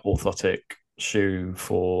say, that orthotic shoe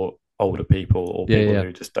for older people, or people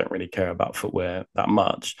who just don't really care about footwear that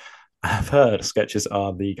much. I've heard Skechers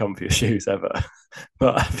are the comfiest shoes ever,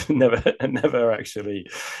 but I've never actually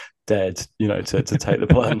dared, to take the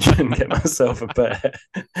plunge and get myself a pair.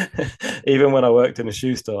 Even when I worked in a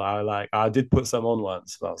shoe store, I did put some on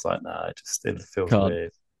once, but I was like, nah, it feels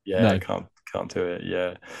weird. Yeah, No. I can't do it.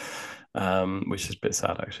 Yeah. Which is a bit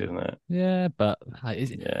sad, actually, isn't it? Yeah, but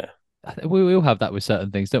Yeah. we all have that with certain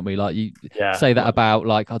things, don't we? Like, you say that about,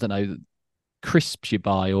 like, I don't know, crisps you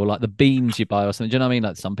buy, or like the beans you buy or something. Do you know what I mean?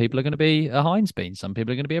 Like, some people are going to be a Heinz bean, some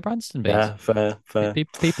people are going to be a Branston bean. Yeah, fair.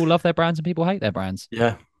 People love their brands and people hate their brands.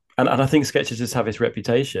 Yeah, and I think Skechers just have its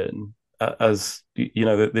reputation as,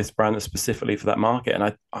 this brand is specifically for that market,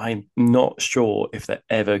 and I'm not sure if they're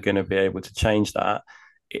ever going to be able to change that.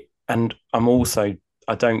 And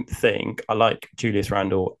I don't think, I like Julius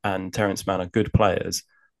Randle and Terrence Mann are good players,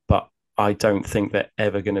 but I don't think they're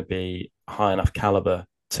ever going to be high enough caliber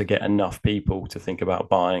to get enough people to think about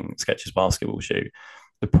buying Skechers basketball shoe.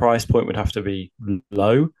 The price point would have to be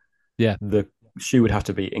low. Yeah. The shoe would have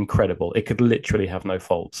to be incredible. It could literally have no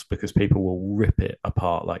faults, because people will rip it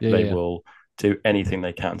apart. Like, they will do anything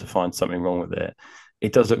they can to find something wrong with it.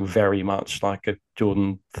 It does look very much like a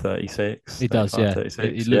Jordan 36. It does, yeah. 36,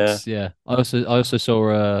 it looks, yeah. I also saw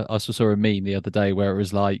a meme the other day where it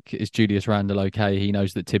was like, is Julius Randle okay? He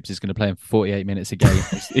knows that Tibbs is going to play him for 48 minutes a game.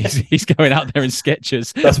 he's going out there in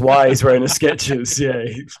Skechers. That's why he's wearing a Skechers. Yeah,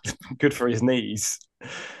 good for his knees.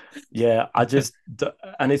 Yeah,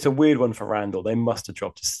 and it's a weird one for Randall. They must have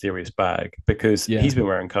dropped a serious bag, because he's been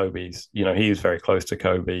wearing Kobe's. He was very close to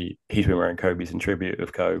Kobe. He's been wearing Kobe's in tribute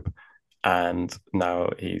of Kobe. And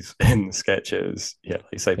now he's in the Skechers. Yeah, like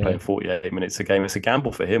you say, playing 48 minutes a game. It's a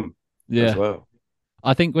gamble for him as well.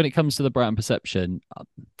 I think when it comes to the brand perception,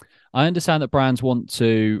 I understand that brands want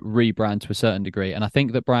to rebrand to a certain degree. And I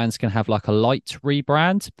think that brands can have like a light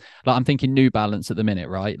rebrand. Like, I'm thinking New Balance at the minute,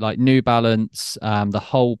 right? Like, New Balance, the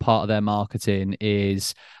whole part of their marketing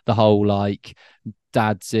is the whole, like,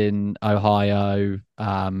 dads in Ohio,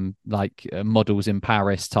 models in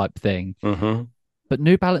Paris type thing. Mm-hmm. But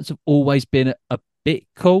New Balance have always been a bit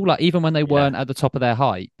cool. Like, even when they weren't at the top of their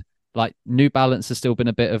hype, like, New Balance has still been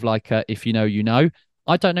a bit of like a, if you know, you know.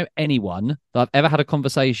 I don't know anyone that I've ever had a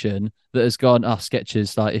conversation that has gone, oh,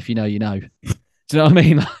 Skechers, like, if you know, you know. Do you know what I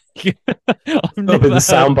mean? That'll be the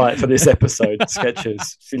soundbite for this episode.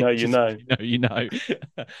 Skechers, if you know, you know. You know.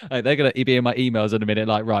 Like, they're going to be in my emails in a minute.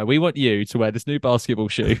 Like, right, we want you to wear this new basketball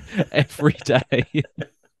shoe every day.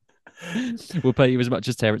 We'll pay you as much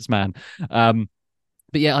as Terrence Mann.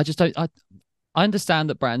 But yeah, I just don't. I understand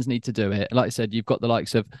that brands need to do it. Like I said, you've got the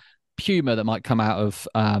likes of Puma that might come out of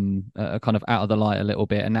kind of out of the light a little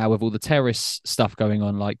bit, and now with all the terrace stuff going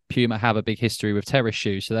on, like, Puma have a big history with terrace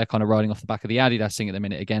shoes, so they're kind of riding off the back of the Adidas thing at the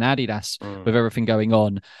minute. Again, Adidas with everything going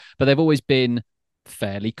on, but they've always been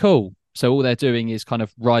fairly cool. So all they're doing is kind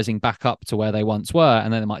of rising back up to where they once were,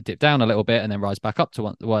 and then they might dip down a little bit and then rise back up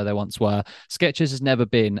to where they once were. Skechers has never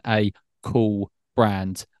been a cool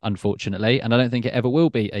brand, unfortunately, and I don't think it ever will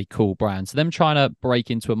be a cool brand. So them trying to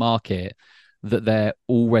break into a market that they're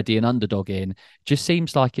already an underdog in just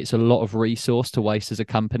seems like it's a lot of resource to waste as a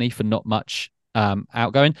company for not much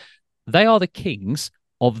outgoing. They are the kings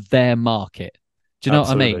of their market. Do you know what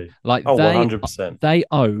I mean? Like, 100%. They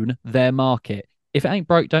own their market. If it ain't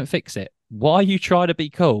broke, don't fix it. Why are you trying to be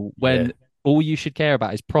cool when all you should care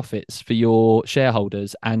about is profits for your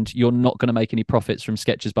shareholders, and you're not going to make any profits from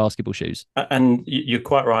Skechers basketball shoes? And you're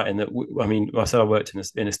quite right in that. I mean, I said I worked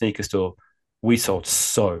in a sneaker store. We sold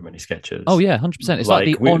so many Skechers. Oh yeah, 100%. It's like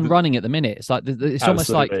the on running at the minute. It's like it's almost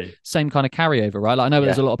like same kind of carryover, right? Like, I know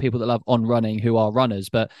there's a lot of people that love on running who are runners,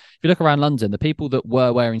 but if you look around London, the people that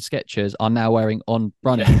were wearing Skechers are now wearing on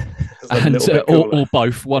running, and or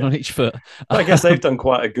both, one on each foot. I guess they've done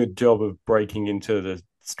quite a good job of breaking into the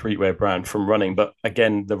streetwear brand from running, but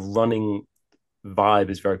again, the running vibe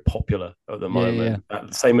is very popular at the moment.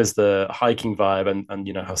 Same as the hiking vibe, and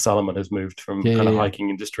you know how Salomon has moved from kind of hiking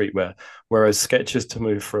into streetwear, whereas Skechers to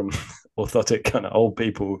move from orthotic kind of old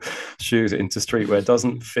people shoes into streetwear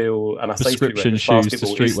doesn't feel. And I say prescription streetwear, shoes to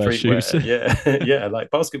streetwear shoes. Yeah, like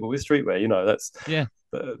basketball is streetwear. You know, that's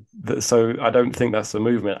so I don't think that's the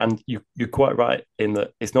movement. And you're quite right in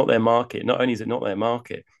that it's not their market. Not only is it not their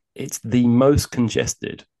market, it's the most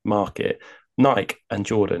congested market. Nike and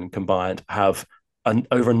Jordan combined have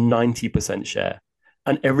over 90% share,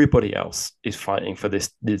 and everybody else is fighting for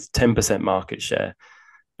this 10% market share.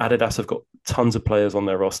 Adidas have got tons of players on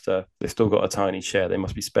their roster. They've still got a tiny share. They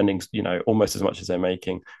must be spending, you know, almost as much as they're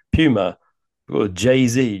making. Puma,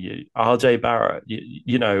 Jay-Z, RJ Barrett,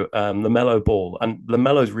 you know, LaMelo Ball. And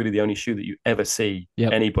LaMelo is really the only shoe that you ever see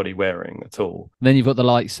anybody wearing at all. And then you've got the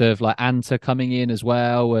likes of like Anta coming in as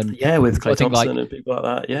well. And with Klay Thompson and people like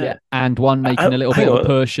that. Yeah. And one making a little bit of a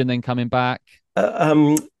push and then coming back.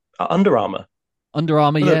 Under Armour. Under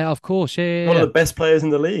Armour, of course. Yeah. One of the best players in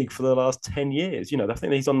the league for the last 10 years. You know, I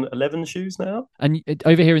think he's on 11 shoes now. And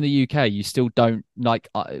over here in the UK, you still don't, like,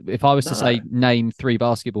 if I was to say name 3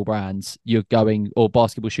 basketball brands, you're going, or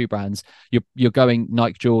basketball shoe brands, you're going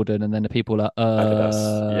Nike, Jordan, and then the people are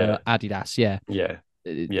Adidas. Yeah,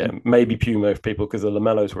 maybe Puma if people, because the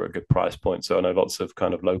Lamellos were a good price point. So I know lots of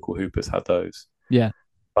kind of local hoopers had those. Yeah.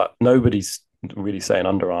 But nobody's really saying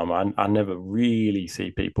Under Armour. I never really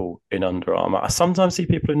see people in Under Armour. I sometimes see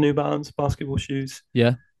people in New Balance basketball shoes.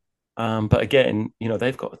 Yeah. But again, you know,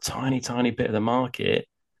 they've got a tiny bit of the market,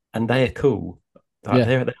 and they are cool. Like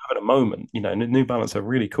they're having a moment. You know, New Balance are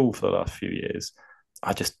really cool for the last few years.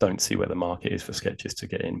 I just don't see where the market is for Skechers to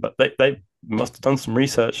get in. But they must have done some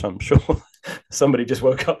research, I'm sure. Somebody just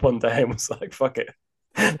woke up one day and was like, fuck it.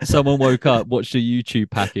 Someone woke up, watched a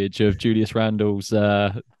YouTube package of Julius Randle's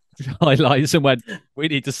highlights and went, we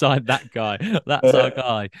need to sign that guy. That's our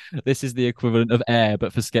guy. This is the equivalent of Air,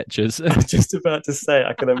 but for Skechers. I was just about to say,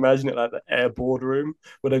 I can imagine it like the Air boardroom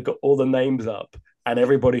where they've got all the names up, and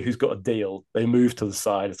everybody who's got a deal, they move to the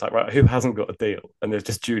side. It's like, right, who hasn't got a deal? And there's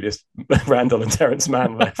just Julius Randle and Terrence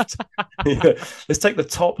Mann left. Let's take the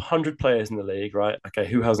top 100 players in the league, right? Okay,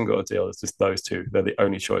 who hasn't got a deal? It's just those two. They're the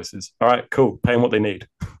only choices. All right, cool. Pay them what they need.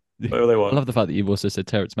 Whatever they want. I love the fact that you've also said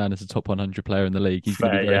Terrence Mann is a top 100 player in the league. He's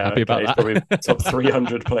going to be very happy about that. He's probably top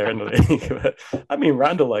 300 player in the league. But, I mean,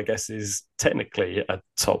 Randle, I guess, is technically a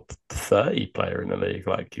top 30 player in the league.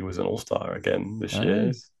 Like, he was an all-star again this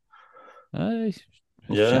year.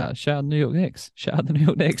 Shout out New York Knicks. Shout out the New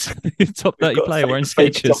York Knicks. Top 30 player wearing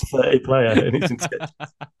Skechers. Top 30 player and he's in Skechers.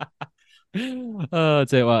 I'll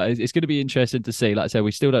tell you what, it's going to be interesting to see. Like I said,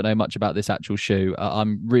 we still don't know much about this actual shoe.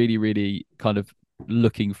 I'm really kind of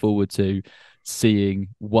looking forward to seeing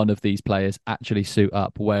one of these players actually suit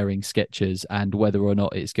up wearing Skechers, and whether or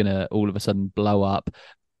not it's going to all of a sudden blow up,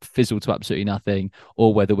 fizzle to absolutely nothing,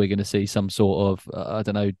 or whether we're going to see some sort of, I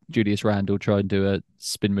don't know, Julius Randle try and do a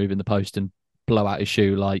spin move in the post and blow out his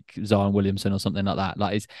shoe like Zion Williamson or something like that.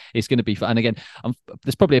 Like it's going to be fun. And again,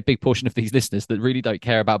 there's probably a big portion of these listeners that really don't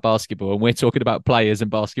care about basketball, and we're talking about players and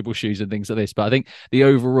basketball shoes and things like this. But I think the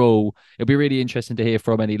overall, it'll be really interesting to hear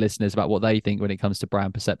from any listeners about what they think when it comes to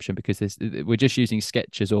brand perception, because we're just using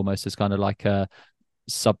Skechers almost as kind of like a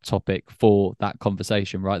subtopic for that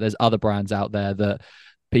conversation, right? There's other brands out there that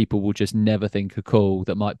people will just never think are cool,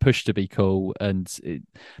 that might push to be cool, and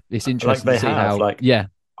it's interesting to see how.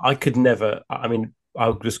 I could never. I mean,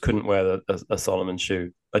 I just couldn't wear a Solomon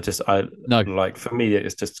shoe. Like, for me,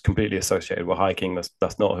 it's just completely associated with hiking.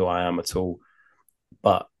 That's not who I am at all.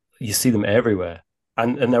 But you see them everywhere,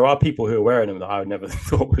 and there are people who are wearing them that I would never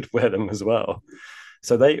thought would wear them as well.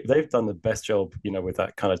 So they've done the best job, you know, with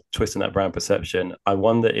that kind of twisting that brand perception. I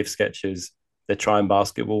wonder if Skechers, they're trying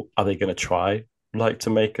basketball, are they going to try like to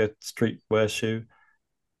make a streetwear shoe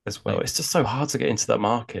as well? It's just so hard to get into that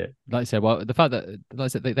market. Like I said, well, the fact that, like I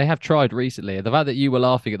said, they have tried recently. The fact that you were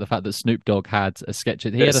laughing at the fact that Snoop Dogg had a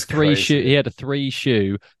Skechers, he had a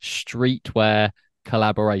 3-shoe streetwear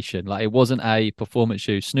collaboration. Like, it wasn't a performance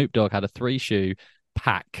shoe. Snoop Dogg had a 3-shoe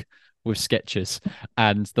pack with Skechers,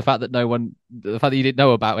 and the fact that you didn't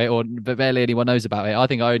know about it, or barely anyone knows about it, I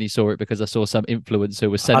think I only saw it because I saw some influencer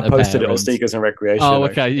was sent. I posted it on Sneakers and Recreation. Oh,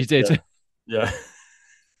 okay, you did. Yeah.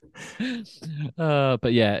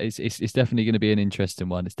 But yeah, it's definitely going to be an interesting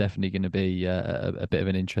one. It's definitely going to be a bit of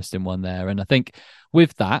an interesting one there, and I think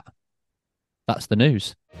with that, that's the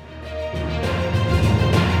news.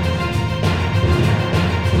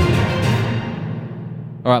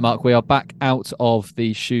 All right, Mark, we are back out of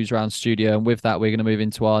the Shoes Round studio. And with that, we're going to move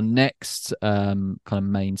into our next kind of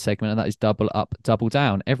main segment, and that is Double Up, Double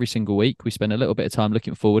Down. Every single week, we spend a little bit of time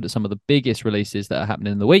looking forward at some of the biggest releases that are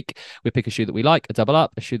happening in the week. We pick a shoe that we like, a double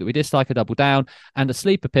up, a shoe that we dislike, a double down, and a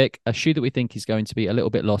sleeper pick, a shoe that we think is going to be a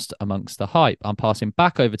little bit lost amongst the hype. I'm passing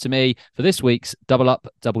back over to me for this week's Double Up,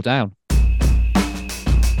 Double Down.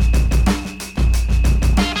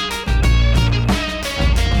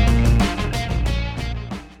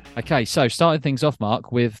 Okay, so starting things off,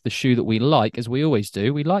 Mark, with the shoe that we like, as we always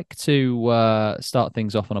do. We like to start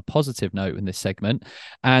things off on a positive note in this segment.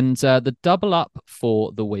 And the double up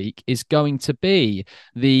for the week is going to be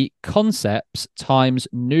the Concepts times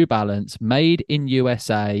New Balance Made in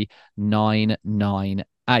USA 998.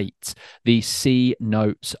 The C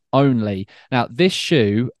notes only. Now, this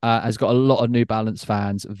shoe has got a lot of New Balance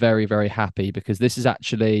fans very, very happy, because this is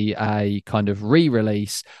actually a kind of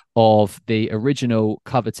re-release of the original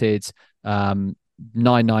coveted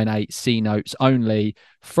 998 C notes only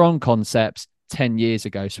from Concepts 10 years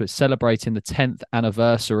ago. So it's celebrating the 10th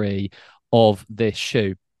anniversary of this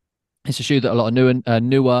shoe. It's a shoe that a lot of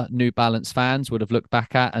newer New Balance fans would have looked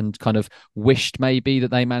back at and kind of wished maybe that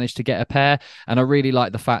they managed to get a pair. And I really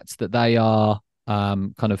like the fact that they are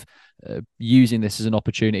kind of using this as an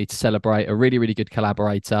opportunity to celebrate a really, really good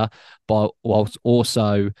collaborator, but whilst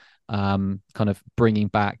also kind of bringing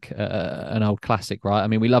back an old classic, right? I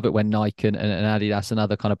mean, we love it when Nike and Adidas and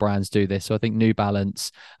other kind of brands do this. So I think New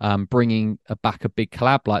Balance bringing back a big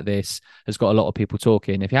collab like this has got a lot of people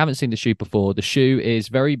talking. If you haven't seen the shoe before, the shoe is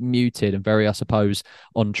very muted and very, I suppose,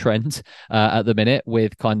 on trend at the minute,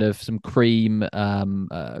 with kind of some cream kind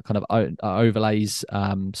of overlays,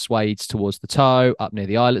 suedes towards the toe, up near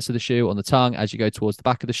the eyelets of the shoe, on the tongue. As you go towards the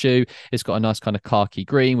back of the shoe, it's got a nice kind of khaki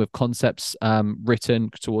green with Concepts written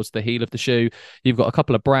towards the heel of the shoe. You've got a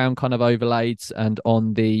couple of brown kind of overlays, and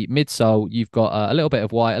on the midsole you've got a little bit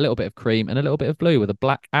of white, a little bit of cream, and a little bit of blue with a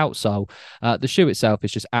black outsole. The shoe itself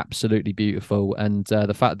is just absolutely beautiful, and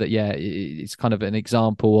the fact that it's kind of an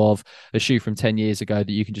example of a shoe from 10 years ago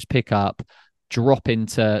that you can just pick up, drop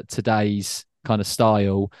into today's kind of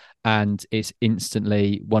style, and it's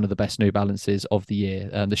instantly one of the best New Balances of the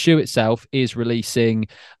year. The shoe itself is releasing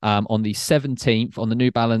on the 17th on the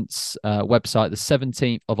New Balance website, the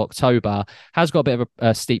 17th of October. Has got a bit of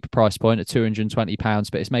a steep price point at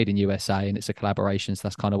 £220, but it's made in USA and it's a collaboration, so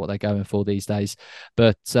that's kind of what they're going for these days.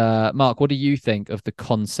 But Mark, what do you think of the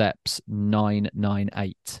Concepts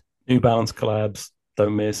 998? New Balance collabs,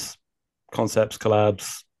 don't miss. Concepts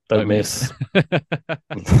collabs, don't miss.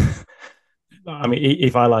 I mean,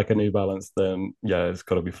 if I like a New Balance, then yeah, it's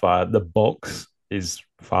got to be fire. The box is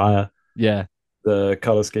fire. Yeah. The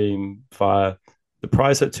color scheme, fire. The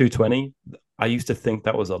price at 220, I used to think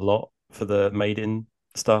that was a lot for the made in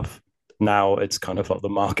stuff. Now it's kind of like the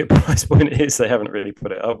market price point is. They haven't really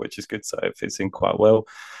put it up, which is good. So it fits in quite well.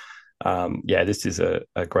 This is a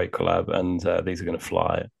great collab, and these are going to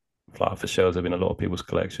fly for shelves in a lot of people's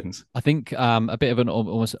collections. I think a bit of an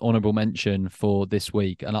almost honourable mention for this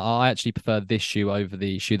week, and I actually prefer this shoe over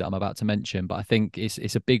the shoe that I'm about to mention, but I think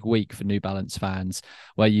it's a big week for New Balance fans,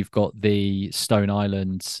 where you've got the Stone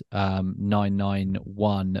Island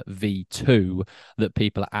 991 V2 that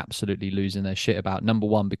people are absolutely losing their shit about. Number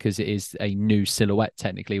one, because it is a new silhouette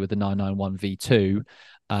technically with the 991 V2.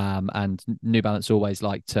 And New Balance always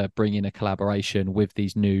like to bring in a collaboration with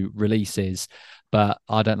these new releases, but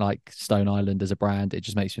I don't like Stone Island as a brand. It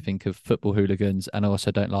just makes me think of football hooligans, and I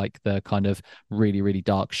also don't like the kind of really, really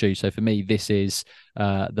dark shoe. So for me, this is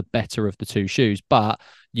the better of the two shoes. But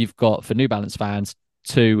you've got, for New Balance fans,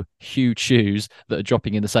 two huge shoes that are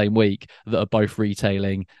dropping in the same week that are both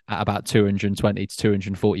retailing at about 220 to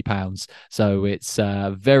 240 pounds. So it's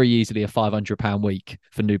very easily a £500 week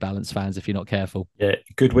for New Balance fans if you're not careful. Yeah,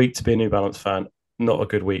 good week to be a New Balance fan. Not a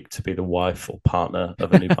good week to be the wife or partner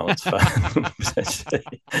of a New Balance fan, essentially,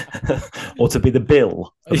 or to be the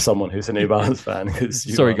bill of someone who's a New Balance fan.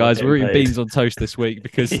 Sorry, guys, we're eating beans on toast this week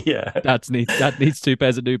because yeah, Dad needs two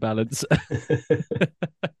pairs of New Balance.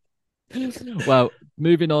 Well,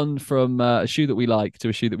 moving on from a shoe that we like to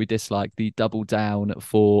a shoe that we dislike, the double down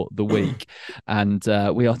for the week. And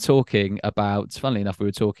we are talking about, funnily enough, we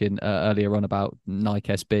were talking earlier on about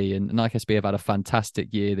Nike SB, and Nike SB have had a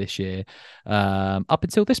fantastic year this year, up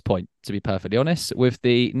until this point. to be perfectly honest, with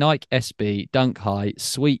the Nike SB Dunk High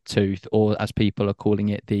Sweet Tooth, or as people are calling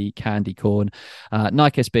it, the candy corn.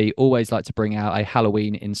 Nike SB always like to bring out a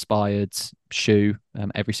Halloween inspired shoe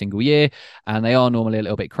every single year, and they are normally a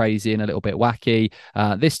little bit crazy and a little bit wacky.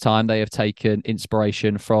 This time they have taken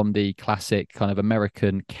inspiration from the classic kind of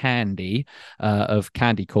American candy of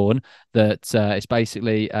candy corn, that it's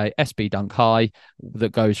basically a SB Dunk High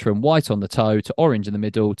that goes from white on the toe to orange in the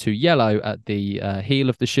middle to yellow at the heel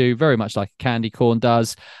of the shoe, very much like a candy corn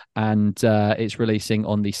does. And it's releasing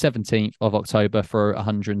on the 17th of October for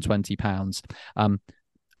 £120.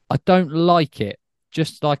 I don't like it,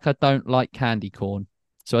 just like I don't like candy corn.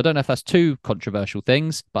 So I don't know if that's two controversial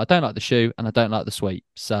things, but I don't like the shoe and I don't like the sweet.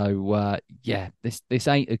 So yeah, this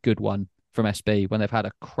ain't a good one from SB when they've had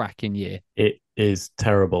a cracking year. It is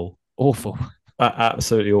terrible. Awful.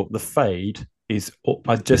 Absolutely awful. The fade is,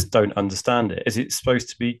 I just don't understand it. Is it supposed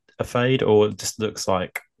to be a fade, or it just looks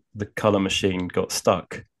like the color machine got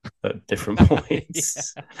stuck at different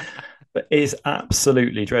points? Yeah. But it's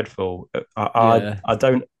absolutely dreadful. I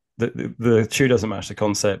don't. The shoe doesn't match the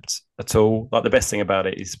concept at all. Like, the best thing about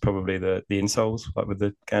it is probably the insoles, like with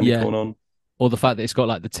the candy corn on. Or the fact that it's got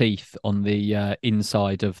like the teeth on the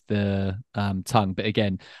inside of the tongue. But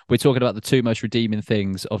again, we're talking about the two most redeeming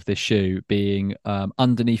things of this shoe being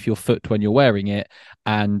underneath your foot when you're wearing it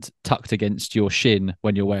and tucked against your shin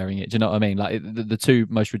when you're wearing it. Do you know what I mean? Like, the two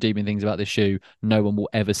most redeeming things about this shoe, no one will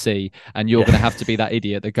ever see. And you're going to have to be that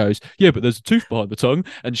idiot that goes, yeah, but there's a tooth behind the tongue,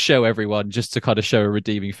 and show everyone just to kind of show a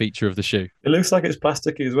redeeming feature of the shoe. It looks like it's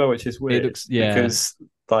plasticky as well, which is weird. It looks, yeah. Because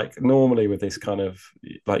like normally with this kind of,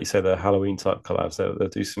 like you say, the Halloween type collabs, they'll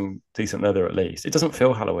do some decent leather at least. It doesn't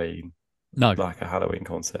feel Halloween. No. Like a Halloween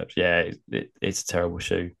concept. Yeah, it's a terrible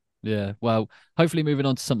shoe. Yeah, well, hopefully moving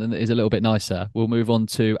on to something that is a little bit nicer, we'll move on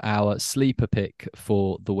to our sleeper pick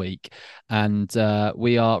for the week. And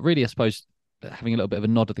we are really, I suppose, having a little bit of a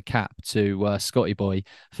nod of the cap to Scotty Boy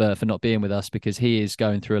for not being with us, because he is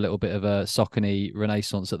going through a little bit of a Saucony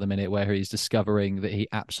renaissance at the minute, where he's discovering that he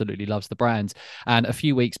absolutely loves the brand. And a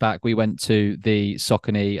few weeks back, we went to the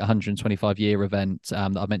Saucony 125-year event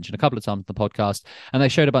that I've mentioned a couple of times on the podcast, and they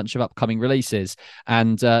showed a bunch of upcoming releases.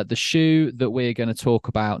 And the shoe that we're going to talk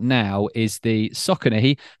about now is the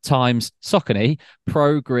Saucony times Saucony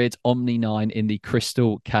Pro Grid Omni 9 in the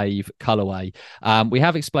Crystal Cave colorway. We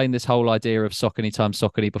have explained this whole idea of Saucony times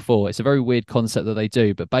Saucony before. It's a very weird concept that they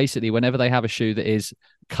do, but basically whenever they have a shoe that is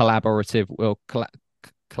collaborative, well,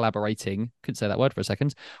 collaborating, couldn't say that word for a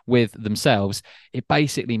second, with themselves, it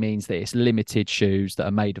basically means that it's limited shoes that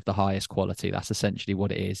are made of the highest quality. That's essentially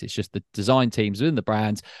what it is. It's just the design teams within the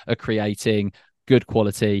brand are creating good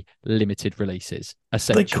quality limited releases.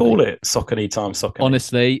 Essentially, they call it Saucony times Saucony.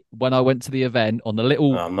 Honestly, when I went to the event, on the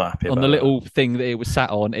little I'm not happy on the little thing that it was sat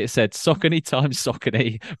on, it said Saucony times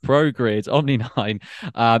Saucony Pro Grid Omni 9.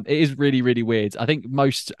 It is really, really weird. I think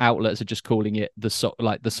most outlets are just calling it the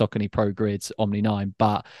Saucony Pro Grid Omni 9.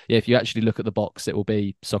 But yeah, if you actually look at the box, it will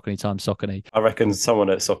be Saucony times Saucony. I reckon someone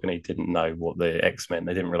at Saucony didn't know what the X meant.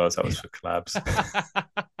 They didn't realize that was for collabs.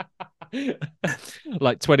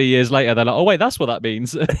 Like 20 years later, they're like, oh wait, that's what that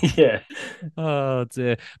means. Yeah. Oh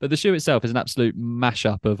dear. But the shoe itself is an absolute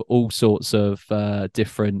mashup of all sorts of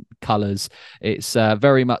different colors. It's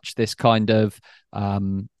very much this kind of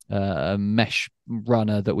mesh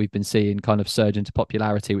runner that we've been seeing kind of surge into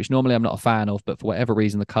popularity, which normally I'm not a fan of, but for whatever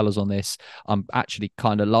reason the colors on this I'm actually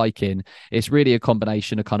kind of liking. It's really a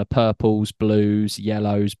combination of kind of purples, blues,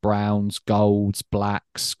 yellows, browns, golds,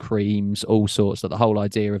 blacks, creams, all sorts. So the whole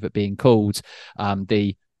idea of it being called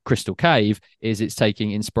the Crystal Cave is it's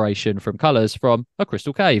taking inspiration from colors from a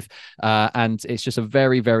crystal cave, and it's just a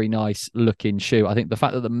very, very nice looking shoe. I think the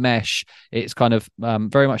fact that the mesh, it's kind of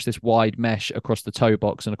very much this wide mesh across the toe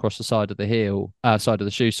box and across the side of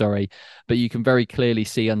the shoe, sorry, but you can very clearly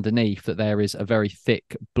see underneath that there is a very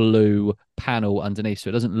thick blue panel underneath, so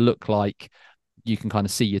it doesn't look like you can kind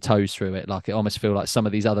of see your toes through it. Like, it almost feel like some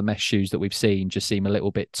of these other mesh shoes that we've seen just seem a little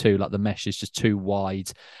bit too, like the mesh is just too wide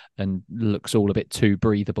and looks all a bit too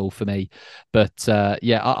breathable for me. But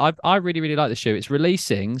yeah, I really, really like the shoe. It's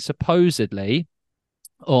releasing supposedly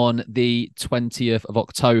on the 20th of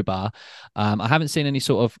October. I haven't seen any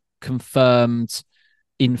sort of confirmed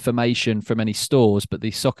information from any stores, but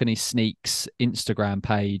the Saucony Sneaks Instagram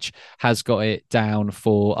page has got it down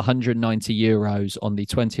for €190 on the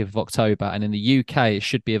 20th of October, and in the UK it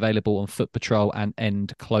should be available on Foot Patrol and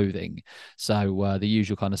End Clothing. So the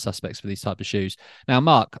usual kind of suspects for these type of shoes. Now,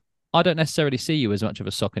 Mark, I don't necessarily see you as much of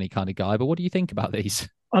a Saucony kind of guy, but what do you think about these?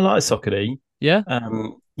 I like Saucony. Yeah?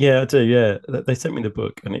 Yeah, I do. Yeah, they sent me the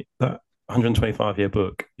book, and 125-year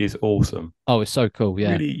book is awesome. Oh, it's so cool.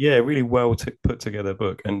 Yeah. Really well put together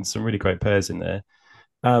book and some really great pairs in there.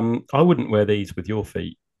 I wouldn't wear these with your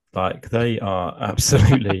feet. Like they are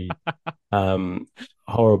absolutely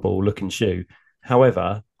horrible looking shoe.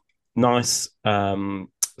 However, nice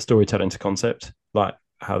storytelling to concept, like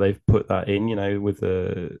how they've put that in, with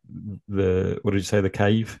the what did you say, the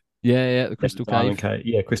cave? Yeah. The Crystal Cave.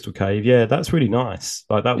 Yeah, Crystal Cave. Yeah, that's really nice.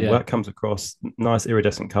 Like that, Yeah. that comes across nice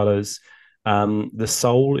iridescent colors. The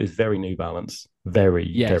sole is very New Balance, very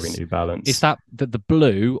Yes. New Balance. It's that the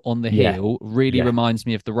blue on the Yeah. heel really Yeah. reminds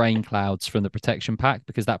me of the rain clouds from the protection pack,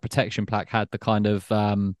 because that protection pack had the kind of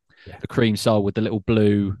the cream sole with the little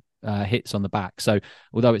blue hits on the back. So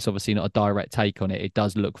although it's obviously not a direct take on it, it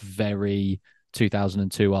does look very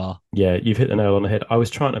 2002R. Yeah, you've hit the nail on the head. I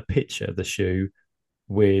was trying to picture the shoe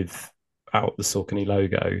without the Saucony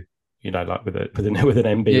logo, like with an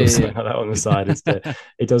MB or something like that on the side.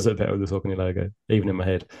 It does look better with the Saucony logo, even in my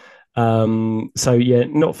head. So yeah,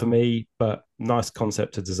 not for me, but nice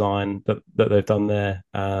concept to design that they've done there.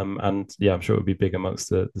 And yeah, I'm sure it would be big amongst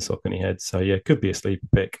the Saucony heads. So yeah, could be a sleeper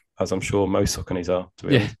pick, as I'm sure most Sauconys are, to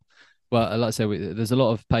be honest. Well, like I say, there's a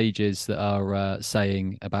lot of pages that are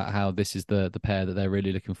saying about how this is the pair that they're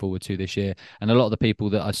really looking forward to this year. And a lot of the people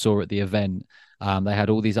that I saw at the event, they had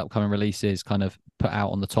all these upcoming releases kind of put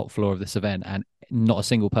out on the top floor of this event, and not a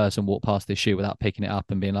single person walked past this shoe without picking it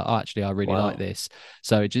up and being like, oh, actually, I really like this.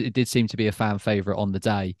 So it did seem to be a fan favorite on the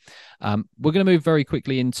day. We're going to move very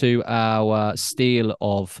quickly into our steal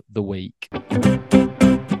of the week.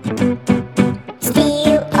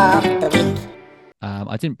 Steal of the week.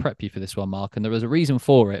 I didn't prep you for this one, Mark, and there was a reason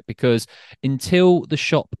for it, because until the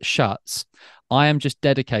shop shuts, I am just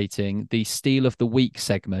dedicating the Steal of the Week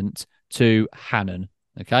segment to Hanon.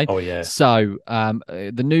 Okay. Oh yeah. So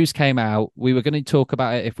the news came out. We were going to talk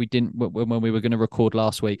about it if we didn't when we were going to record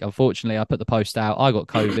last week. Unfortunately, I put the post out. I got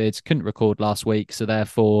COVID, couldn't record last week, so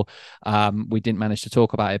therefore we didn't manage to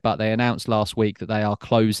talk about it. But they announced last week that they are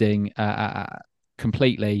closing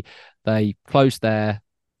completely. They closed their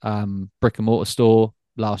brick and mortar store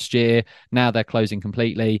last year. Now they're closing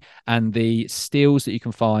completely, and the steals that you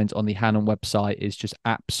can find on the Hanon website is just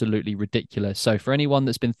absolutely ridiculous. So for anyone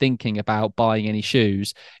that's been thinking about buying any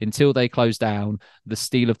shoes, until they close down, the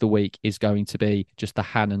steal of the week is going to be just the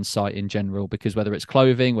Hanon site in general, because whether it's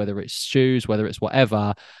clothing, whether it's shoes, whether it's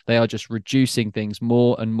whatever, they are just reducing things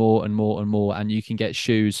more and more and more and more. And you can get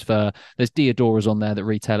shoes there's Diodoras on there that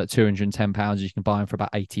retail at £210. You can buy them for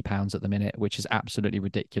about £80 at the minute, which is absolutely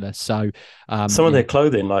ridiculous. So some of their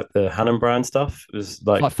clothing, like the Hanon brand stuff, is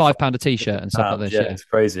like £5 a t-shirt and stuff like this. Yeah, it's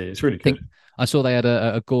crazy. It's really good. I saw they had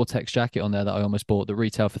a Gore-Tex jacket on there that I almost bought that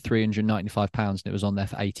retailed for £395, and it was on there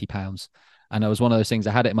for £80. And it was one of those things,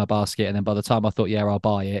 I had it in my basket, and then by the time I thought, yeah, I'll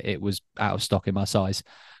buy it, it was out of stock in my size.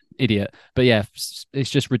 Idiot. But yeah, it's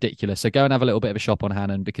just ridiculous. So go and have a little bit of a shop on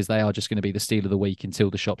Hanon, because they are just going to be the steal of the week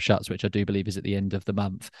until the shop shuts, which I do believe is at the end of the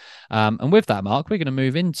month. And with that, Mark, we're going to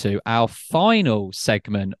move into our final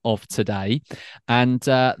segment of today. And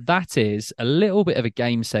that is a little bit of a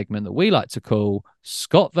game segment that we like to call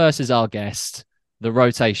Scott versus our guest, the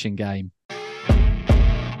rotation game.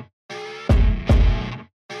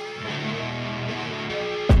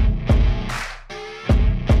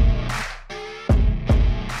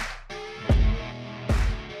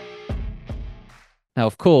 Now,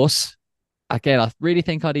 of course, again, I really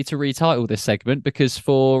think I need to retitle this segment, because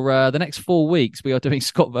for the next 4 weeks, we are doing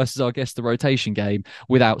Scott versus our guest, the rotation game,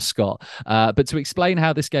 without Scott. But to explain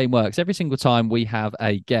how this game works, every single time we have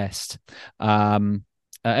a guest, we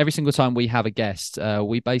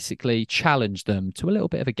basically challenge them to a little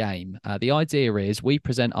bit of a game. The idea is we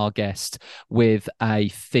present our guest with a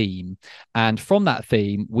theme, and from that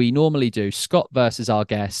theme, we normally do Scott versus our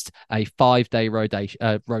guest, a 5-day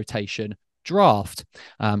rotation draft.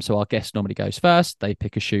 So our guest normally goes first. They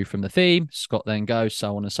pick a shoe from the theme. Scott then goes,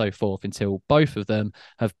 so on and so forth, until both of them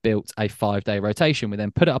have built a 5-day rotation. We then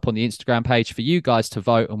put it up on the Instagram page for you guys to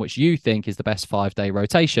vote on which you think is the best 5-day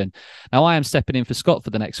rotation. Now, I am stepping in for Scott for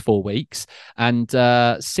the next 4 weeks, and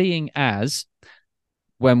seeing as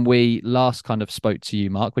when we last kind of spoke to you,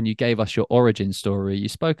 Mark, when you gave us your origin story, you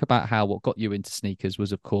spoke about how what got you into sneakers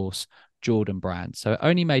was, of course, Jordan brand. So it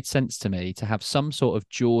only made sense to me to have some sort of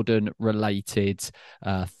Jordan related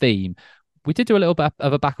theme. We did do a little bit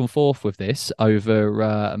of a back and forth with this over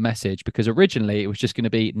a message, because originally it was just going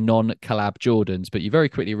to be non-collab Jordans, but you very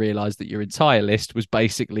quickly realized that your entire list was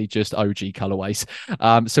basically just OG colorways.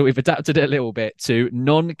 So we've adapted it a little bit to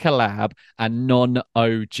non-collab and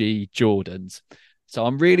non-OG Jordans. So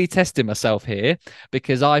I'm really testing myself here,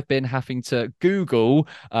 because I've been having to Google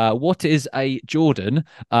what is a Jordan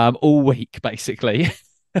all week, basically.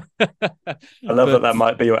 I love that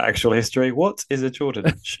might be your actual history. What is a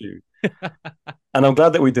Jordan shoe? And I'm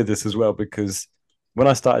glad that we did this as well, because when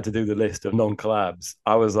I started to do the list of non-collabs,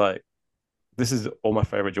 I was like, this is all my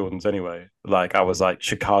favorite Jordans anyway. Like I was like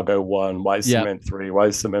Chicago 1, White Yeah. Cement 3,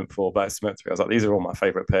 White Cement 4, Black Cement 3. I was like, these are all my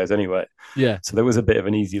favorite pairs anyway. Yeah. So there was a bit of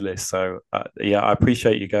an easy list. So yeah, I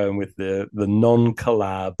appreciate you going with the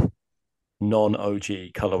non-collab,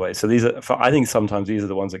 non-OG colorway. So these are, I think sometimes these are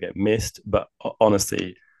the ones that get missed, but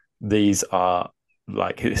honestly, these are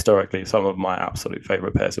like historically some of my absolute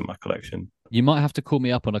favorite pairs in my collection. You might have to call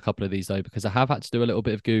me up on a couple of these though, because I have had to do a little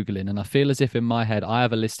bit of Googling, and I feel as if in my head I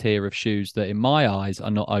have a list here of shoes that in my eyes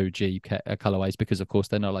are not OG colorways, because of course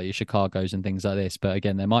they're not like your Chicago's and things like this. But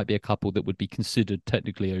again, there might be a couple that would be considered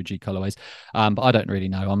technically OG colorways. But I don't really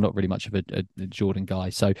know. I'm not really much of a Jordan guy.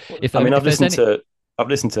 So if I mean, I've listened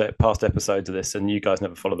to past episodes of this, and you guys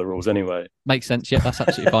never follow the rules anyway. Makes sense. Yeah, that's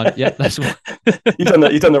absolutely fine. Yeah, that's what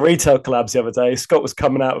You've done the retail collabs the other day. Scott was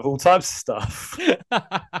coming out with all types of stuff.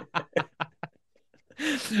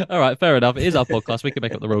 All right, fair enough. It is our podcast. We can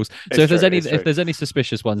make up the rules. So if there's any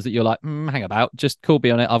suspicious ones that you're like, hang about, just call me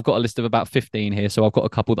on it. I've got a list of about 15 here, so I've got a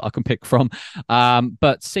couple that I can pick from.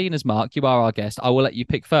 But seeing as Mark, you are our guest, I will let you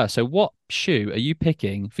pick first. So what shoe are you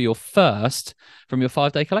picking for your first from your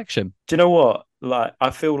 5-day collection? Do you know what? Like, I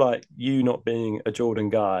feel like you not being a Jordan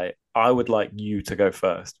guy, I would like you to go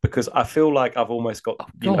first, because I feel like I've almost got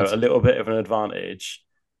a little bit of an advantage.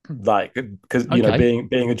 Like, because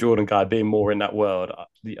being a Jordan guy, being more in that world,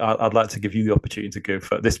 I'd like to give you the opportunity to go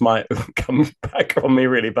first. This might come back on me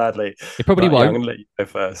really badly. It probably won't. Yeah, I'm gonna let you go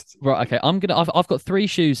first. Right, okay. I've got 3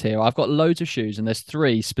 shoes here. I've got loads of shoes, and there's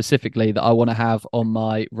 3 specifically that I want to have on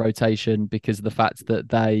my rotation because of the fact that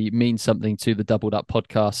they mean something to the Doubled Up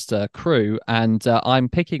podcast crew. And I'm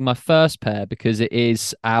picking my first pair because it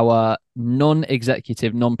is our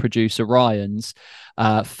non-executive, non-producer Ryan's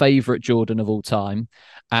favorite Jordan of all time.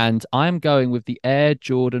 And I'm going with the Air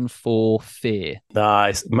Jordan 4 Fear.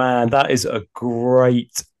 Nice, man. That is a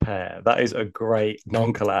great pair. That is a great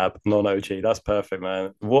non-collab, non-OG. That's perfect,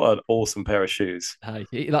 man. What an awesome pair of shoes. Hey,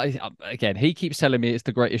 again, he keeps telling me it's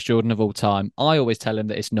the greatest Jordan of all time. I always tell him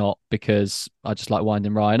that it's not, because I just like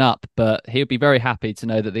winding Ryan up. But he'll be very happy to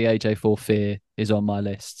know that the AJ4 Fear is on my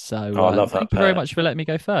list. So I love that. Thank you very much for letting me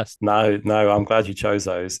go first. No, I'm glad you chose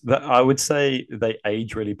those. I would say they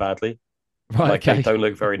age really badly. Right, like okay. They don't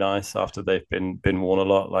look very nice after they've been worn a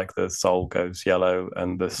lot. Like the sole goes yellow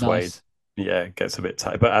and the suede, gets a bit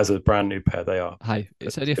tight. But as a brand new pair, they are. Hey,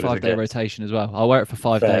 it's only a 5-day rotation as well. I'll wear it for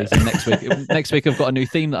 5 days, and next week I've got a new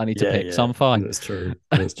theme that I need to pick, so I'm fine. That's true.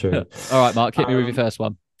 That's true. All right, Mark, hit me with your first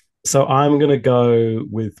one. So I'm gonna go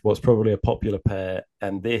with what's probably a popular pair,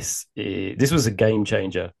 and this was a game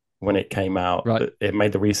changer when it came out. Right. It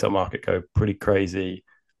made the resale market go pretty crazy,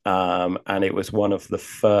 and it was one of the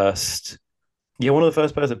first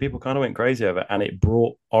pairs that people kind of went crazy over, and it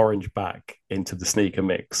brought orange back into the sneaker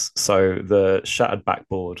mix. So the shattered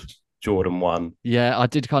backboard Jordan 1. Yeah, I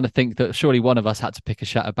did kind of think that surely one of us had to pick a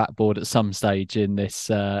shattered backboard at some stage in this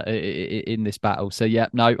battle. So yeah,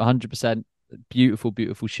 no, 100%. Beautiful,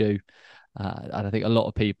 beautiful shoe. And I think a lot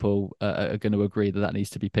of people are going to agree that needs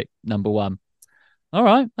to be picked number 1. All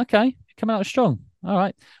right, okay, coming out strong. All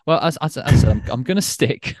right, well, as I said, I'm going to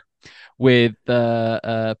stick with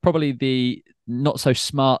probably the not so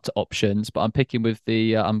smart options, but I'm picking with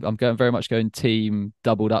the I'm going team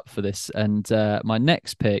Doubled Up for this, and my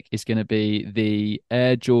next pick is going to be the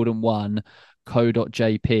Air Jordan 1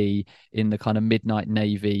 Co.jp in the kind of midnight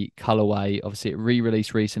navy colorway. Obviously, it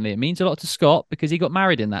re-released recently. It means a lot to Scott because he got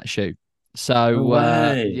married in that shoe. So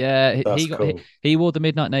he wore the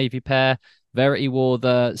midnight navy pair. Verity wore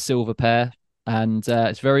the silver pair. And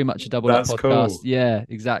it's very much a Doubled Up podcast. Cool. Yeah,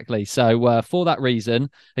 exactly. So for that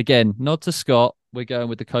reason, again, nod to Scott. We're going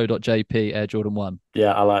with the Co.jp Air Jordan 1.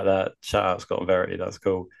 Yeah, I like that. Shout out Scott and Verity. That's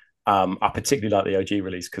cool. I particularly like the OG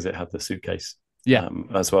release because it had the suitcase. Yeah.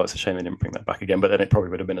 As well. It's a shame they didn't bring that back again, but then it probably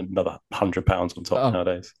would have been another £100 on top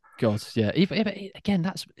nowadays. God, yeah. Again,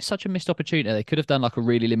 that's such a missed opportunity. They could have done like a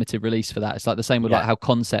really limited release for that. It's like the same with like how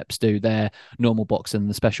Concepts do their normal box and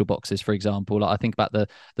the special boxes, for example. Like I think about the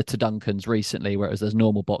to Duncans recently, where it was there's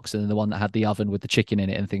normal box and the one that had the oven with the chicken in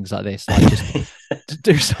it and things like this. Like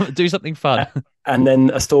just do something fun. And then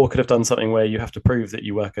a store could have done something where you have to prove that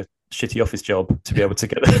you work a shitty office job to be able to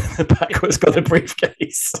get the backwards got the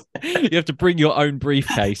briefcase. You have to bring your own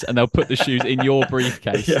briefcase and they'll put the shoes in your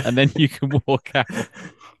briefcase and then you can walk out.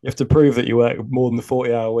 You have to prove that you work more than the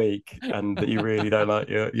 40-hour week and that you really don't like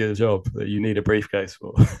your job, that you need a briefcase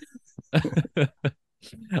for.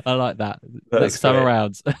 I like that. Next time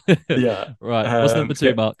around. Yeah. Right. What's number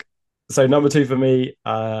 2, Mark? So number 2 for me,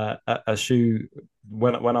 a shoe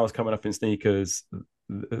when I was coming up in sneakers,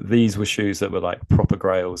 these were shoes that were like proper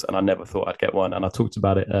grails, and I never thought I'd get one. And I talked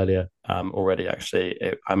about it earlier already. Actually,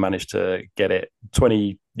 I managed to get it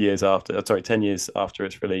 10 years after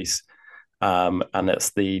its release, and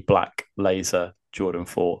it's the black laser Jordan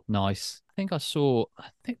 4. Nice. I think I saw. I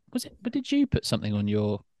think was it. But did you put something on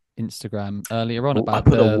your Instagram earlier on I about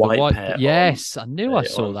put the white pair Yes, I knew I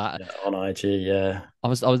saw that. on IG. Yeah, I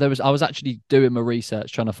was actually doing my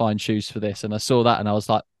research trying to find shoes for this, and I saw that, and I was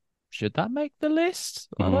like, should that make the list?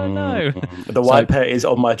 I don't know. The white pair is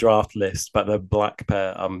on my draft list, but the black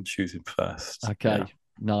pair I'm choosing first. Okay. Yeah.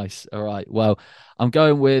 Nice. All right. Well, I'm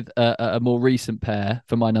going with a more recent pair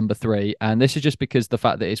for my number 3. And this is just because the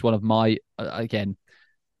fact that it's one of my, again,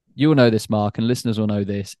 you'll know this, Mark, and listeners will know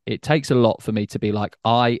this. It takes a lot for me to be like,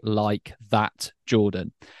 I like that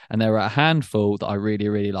Jordan. And there are a handful that I really,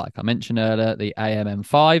 really like. I mentioned earlier the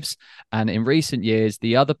AMM5s. And in recent years,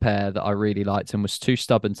 the other pair that I really liked and was too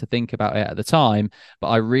stubborn to think about it at the time, but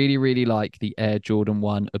I really, really like the Air Jordan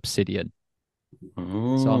 1 Obsidian. So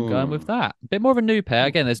I'm going with that. A bit more of a new pair.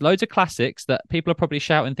 Again, there's loads of classics that people are probably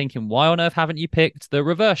shouting, thinking, why on earth haven't you picked the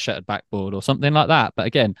reverse shuttered backboard or something like that? But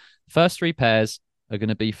again, first 3 pairs are going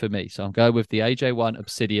to be for me. So I'm going with the AJ1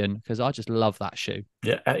 Obsidian because I just love that shoe.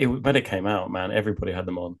 Yeah, when it came out, man, everybody had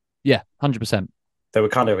them on. Yeah, 100%. They were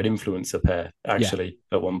kind of an influencer pair, actually,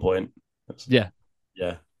 at one point. Yeah.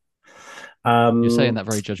 Yeah. You're saying that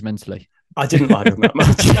very judgmentally. I didn't like them that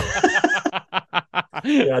much.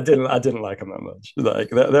 Yeah, I didn't like them that much. Like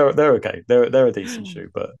they're okay. They're a decent shoe,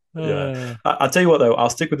 but yeah. I'll tell you what though, I'll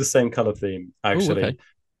stick with the same color theme actually. Ooh, okay.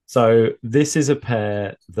 So this is a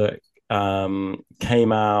pair that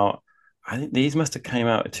came out. I think these must have came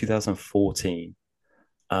out in 2014.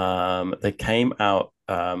 They came out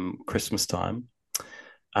Christmas time,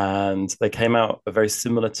 and they came out a very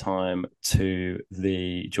similar time to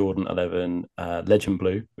the Jordan 11 Legend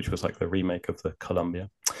Blue, which was like the remake of the Columbia.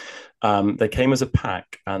 They came as a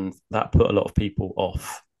pack, and that put a lot of people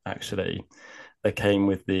off, actually. They came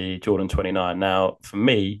with the Jordan 29. Now, for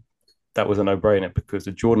me, that was a no-brainer because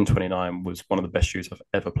the Jordan 29 was one of the best shoes I've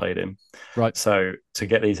ever played in. Right. So to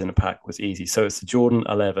get these in a pack was easy. So it's the Jordan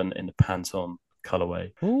 11 in the pants-on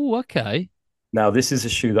colorway. Oh, okay. Now, this is a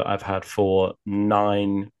shoe that I've had for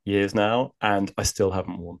 9 years now, and I still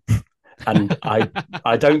haven't worn. And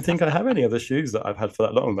I don't think I have any other shoes that I've had for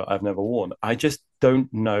that long that I've never worn. I just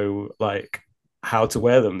don't know like how to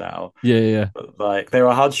wear them now. Yeah. Like there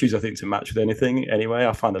are hard shoes I think to match with anything anyway.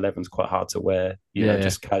 I find 11's quite hard to wear, you know,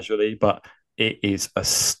 just casually, but it is a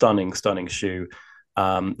stunning shoe.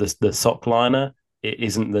 The sock liner, it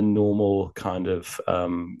isn't the normal kind of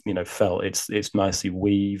felt. It's nicely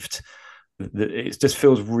weaved. It just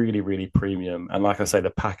feels really, really premium. And like I say, the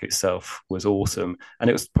pack itself was awesome. And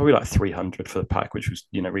it was probably like 300 for the pack, which was,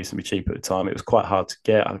 reasonably cheap at the time. It was quite hard to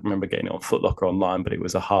get. I remember getting it on Foot Locker online, but it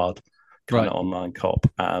was a hard kind of online cop.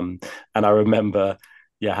 And I remember,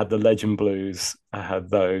 I had the Legend Blues. I had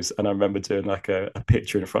those. And I remember doing like a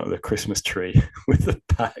picture in front of the Christmas tree with the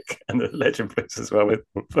pack and the Legend Blues as well.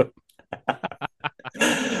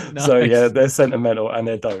 Nice. So yeah, they're sentimental and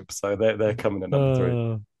they're dope. So they're coming in number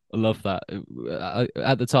 3. I love that.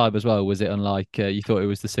 At the time as well, was it on like you thought it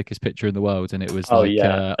was the sickest picture in the world, and it was on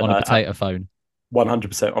a potato phone?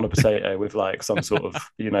 100% on a potato with like some sort of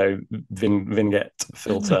vignette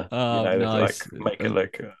filter. Nice. Like make it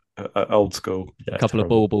look old school. A couple of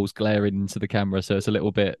baubles glaring into the camera, so it's a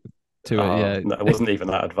little bit too. No, it wasn't even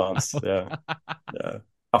that advanced. Yeah.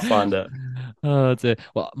 I'll find it. Oh dear.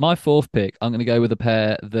 Well, my 4th pick, I'm going to go with a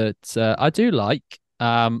pair that I do like.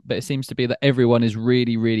 But it seems to be that everyone is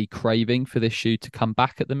really, really craving for this shoe to come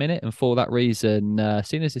back at the minute, and for that reason,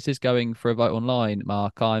 seeing as this is going for a vote online,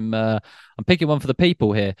 Mark, I'm picking one for the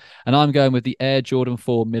people here, and I'm going with the Air Jordan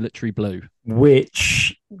 4 Military Blue,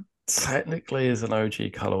 which technically is an OG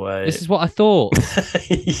colorway. This is what I thought.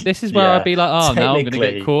 This is where I'd be like, oh, now I'm going to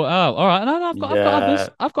get caught. Oh, all right, no, I've got others.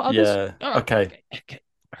 I've got others. Yeah. Right. Okay.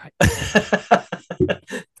 All right.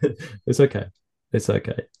 It's okay.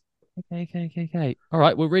 Okay. All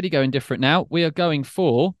right, we're really going different now. We are going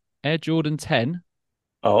for Air Jordan 10.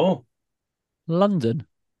 Oh. London.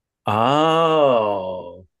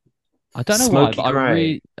 Oh. I don't know why, but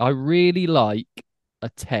I really like a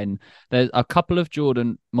 10. There's a couple of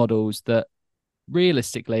Jordan models that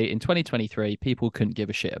realistically in 2023 people couldn't give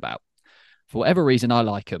a shit about. For whatever reason, I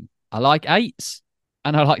like them. I like 8s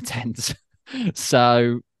and I like 10s.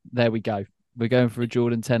 So there we go. We're going for a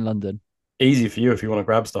Jordan 10 London. Easy for you if you want to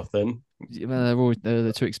grab stuff then. Well,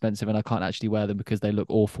 they're too expensive and I can't actually wear them because they look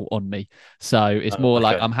awful on me. So it's more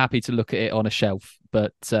like I'm happy to look at it on a shelf.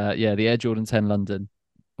 But the Air Jordan 10 London,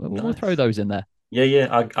 we'll throw those in there.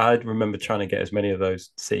 Yeah. I remember trying to get as many of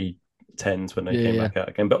those City 10s when they Yeah, came yeah, back out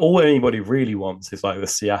again. But all anybody really wants is like the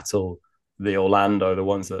Seattle, the Orlando, the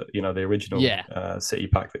ones that, the original yeah. City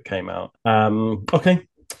pack that came out. Okay.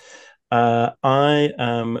 I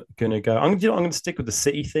am gonna go. I'm gonna stick with the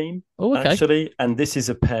City theme Oh, okay, actually, and this is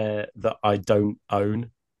a pair that I don't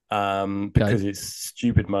own okay. because it's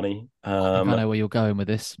stupid money. I think I know where you're going with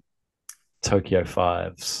this. Tokyo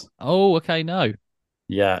fives. Oh, okay, no.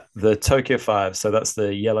 Yeah, the Tokyo Five. So that's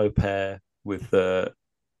the yellow pair with the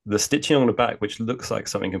stitching on the back, which looks like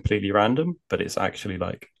something completely random, but it's actually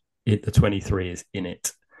like the 23 is in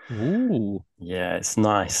it. Ooh. Yeah, it's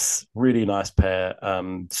nice, really nice pair.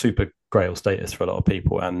 Super grail status for a lot of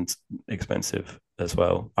people and expensive as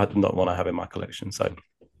well. I do not want to have in my collection, so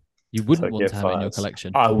You wouldn't want Tokyo to have it in your Fives.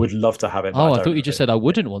 collection. I would love to have it, but I Oh, I don't thought you have just it. said I Yeah.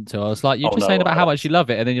 wouldn't want to. I was like, you're Oh just saying no, about how much you love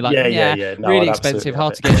it, and then you're like, yeah, yeah, yeah. No, really I'd absolutely expensive, have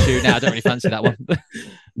hard it. to get shoe. Now I don't really fancy that one.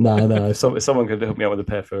 No. If someone could hook me up with a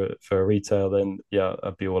pair for retail, then yeah,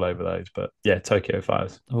 I'd be all over those. But yeah, Tokyo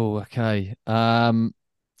Fives. Oh, okay.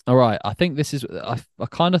 All right. I think this is. I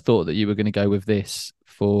kind of thought that you were going to go with this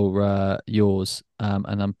for yours,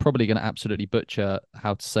 and I'm probably going to absolutely butcher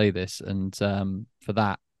how to say this, and for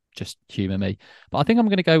that, just humour me. But I think I'm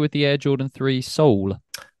going to go with the Air Jordan 3 Soul.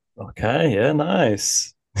 Okay, yeah,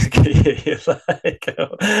 nice.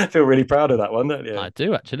 I feel really proud of that one, don't you? I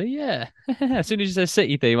do actually, yeah. As soon as you said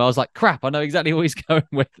City theme, I was like, crap, I know exactly what he's going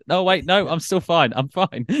with. No, wait, no, I'm still fine. I'm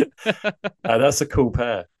fine. That's a cool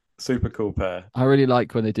pair. Super cool pair. I really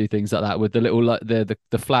like when they do things like that with the little like the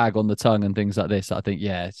flag on the tongue and things like this. I think,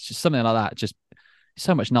 yeah, it's just something like that. Just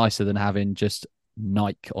so much nicer than having just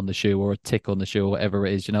Nike on the shoe or a tick on the shoe or whatever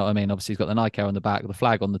it is. You know what I mean? Obviously, he's got the Nike on the back, the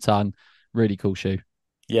flag on the tongue. Really cool shoe.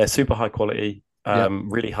 Yeah, super high quality. Yeah.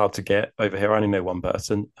 Really hard to get over here. I only know one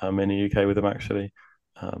person in the UK with them actually.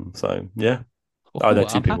 So yeah, I Oh, know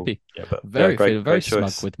two I'm people. happy. Yeah, but yeah, Very feeling great, very great smug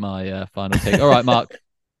choice. with my final pick. All right, Mark,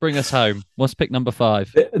 bring us home. What's pick number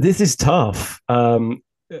 5? This is tough. Well,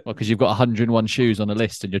 because you've got 101 shoes on a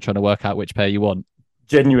list and you're trying to work out which pair you want.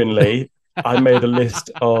 Genuinely, I made a list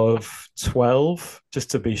of 12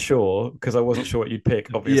 just to be sure because I wasn't sure what you'd pick,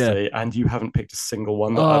 Yeah. obviously, and you haven't picked a single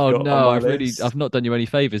one that I've Oh got on no, my I've list. not done you any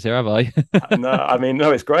favors here, have I? No, I mean,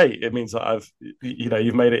 no, it's great. It means that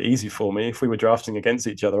you've made it easy for me. If we were drafting against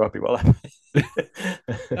each other, I'd be well happy.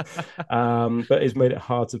 But it's made it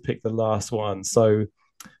hard to pick the last one. So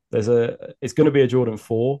it's going to be a Jordan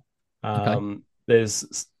 4. Okay.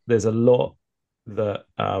 There's a lot that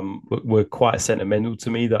were quite sentimental to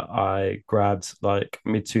me that I grabbed like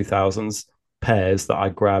mid 2000s pairs that I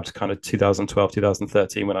grabbed kind of 2012,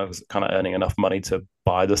 2013 when I was kind of earning enough money to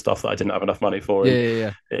buy the stuff that I didn't have enough money for Yeah,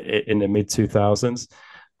 yeah, yeah. in the mid 2000s.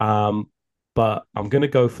 Um, but I'm going to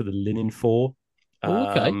go for the Linen 4. Oh,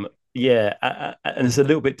 okay. Yeah, and it's a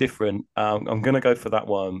little bit different. I'm going to go for that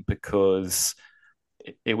one because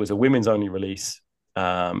it was a women's only release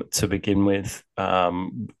to begin with.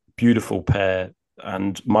 Beautiful pair,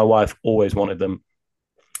 and my wife always wanted them.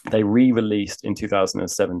 They re-released in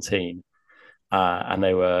 2017, and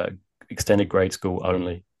they were extended grade school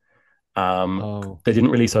only. Oh, They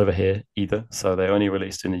didn't release over here either, so they only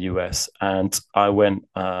released in the US. And I went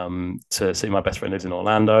to see my best friend lives in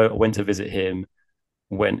Orlando. I went to visit him.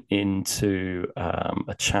 Went into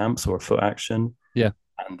a Champs or a Foot Action, yeah.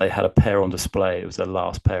 and they had a pair on display. It was their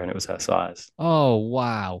last pair, and it was her size. Oh,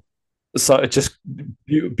 wow. So it just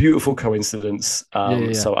beautiful coincidence. Yeah, yeah,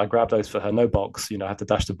 yeah. So I grabbed those for her. No box, I had to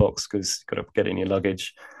dash the box because you got to get it in your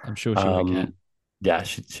luggage. I'm sure she won't care. Um, yeah,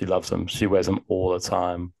 she loves them. She wears them all the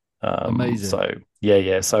time. Amazing. So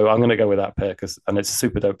yeah. So I'm gonna go with that pair and it's a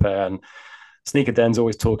super dope pair. And Sneaker Den's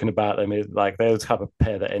always talking about them. Like they're the type of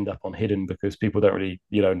pair that end up on hidden because people don't really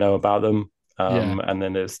know about them. Yeah. And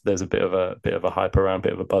then there's a bit of a hype around,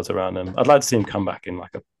 bit of a buzz around them. I'd like to see them come back in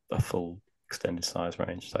like a full extended size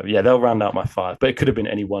range. So yeah, they'll round out my 5, but it could have been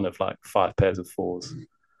any one of like 5 pairs of 4s.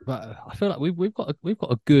 But I feel like we've got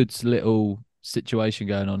a good little situation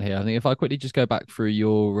going on here. I think if I quickly just go back through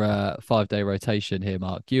your 5-day rotation here,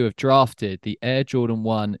 Mark, you have drafted the Air Jordan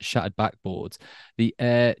 1 shattered backboards, the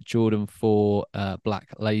Air Jordan 4 black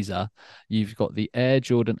laser. You've got the Air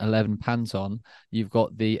Jordan 11 Panton. You've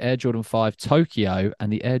got the Air Jordan 5 Tokyo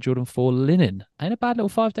and the Air Jordan 4 linen. Ain't a bad little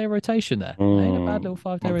 5-day rotation there. Ain't a bad little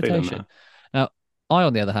 5-day I'm feeling rotation. that. Now, I,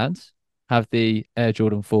 on the other hand, have the Air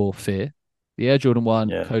Jordan 4 Fear, the Air Jordan 1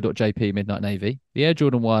 Yeah. Co.jp Midnight Navy, the Air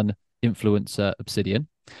Jordan 1 Influencer Obsidian,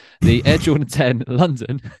 the Air Jordan 10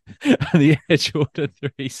 London, and the Air Jordan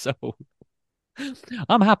 3 Soul.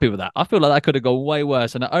 I'm happy with that. I feel like that could have gone way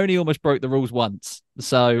worse, and I only almost broke the rules once.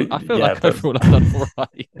 So I feel Yeah, like but overall I've done all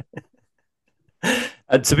right.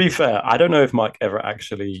 and to be fair, I don't know if Mike ever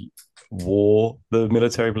actually wore the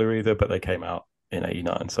military blue either, but they came out in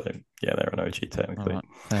 '89, so yeah, they're an OG technically. Right,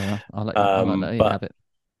 fair enough. I'll let you have But it.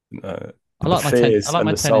 uh, I the like my 10. I fears like and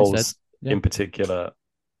my the 10 instead. souls Yeah. in particular,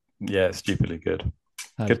 yeah, stupidly good.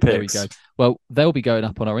 Hey, Good there we picks. go. Well, they'll be going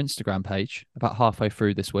up on our Instagram page about halfway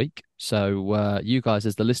through this week. So you guys,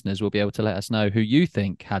 as the listeners, will be able to let us know who you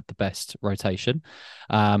think had the best rotation.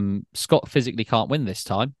 Scott physically can't win this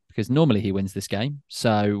time because normally he wins this game.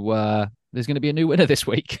 So there's going to be a new winner this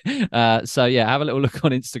week. So yeah, have a little look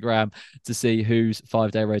on Instagram to see whose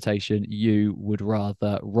 5-day rotation you would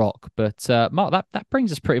rather rock. But Mark, that brings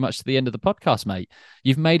us pretty much to the end of the podcast, mate.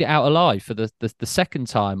 You've made it out alive for the second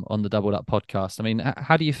time on the Doubled Up podcast. I mean,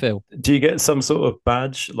 how do you feel? Do you get some sort of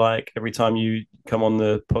badge like every time you come on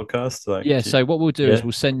the podcast? Like, Yeah, so what we'll do is yeah?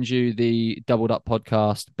 we'll send you the Doubled Up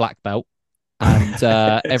podcast black belt.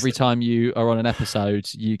 And every time you are on an episode,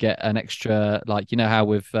 you get an extra, like, you know how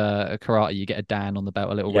with karate, you get a Dan on the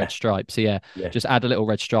belt, a little red stripe. So yeah, just add a little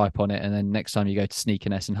red stripe on it. And then next time you go to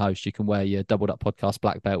Sneakerness and host, you can wear your Doubled Up podcast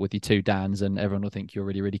black belt with your 2 Dans and everyone will think you're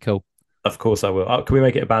really, really cool. Of course I will. Can we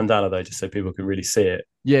make it a bandana though, just so people can really see it?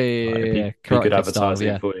 Yeah. Be good advertising style,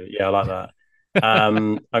 yeah. for you. Yeah, I like that.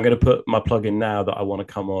 I'm going to put my plug in now that I want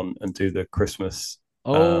to come on and do the Christmas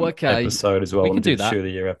episode as well. We and can do the that. Shoe of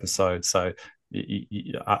the Year episode. So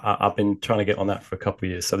I've been trying to get on that for a couple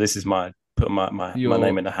of years. So this is putting my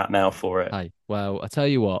name in the hat now for it. Hey, well, I tell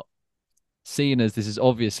you what, seeing as this is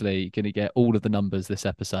obviously going to get all of the numbers this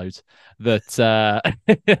episode, that I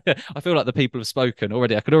feel like the people have spoken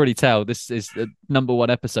already. I could already tell this is the number 1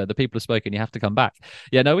 episode. The people have spoken. You have to come back.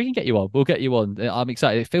 Yeah, no, we can get you on. We'll get you on. I'm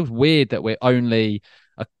excited. It feels weird that we're only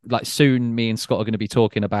like soon. Me and Scott are going to be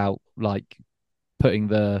talking about like putting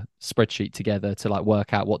the spreadsheet together to like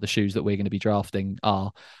work out what the shoes that we're going to be drafting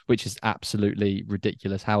are, which is absolutely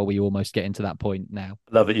ridiculous. How are we almost getting to that point now?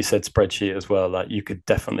 Love that you said spreadsheet as well. Like you could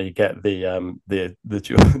definitely get the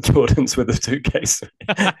Jordans with the suitcase.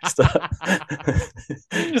 Start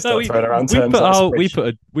throwing around terms.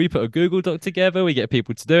 We put a Google Doc together. We get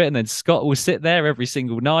people to do it, and then Scott will sit there every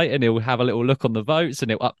single night, and he'll have a little look on the votes,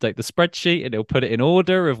 and he'll update the spreadsheet, and he'll put it in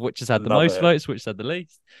order of which has had the most votes, which had the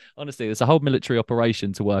least. Honestly, there's a whole military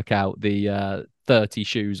operation to work out the 30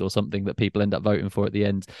 shoes or something that people end up voting for at the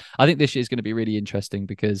end. I think this year is going to be really interesting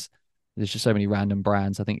because there's just so many random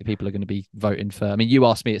brands. I think people are going to be voting for. I mean, you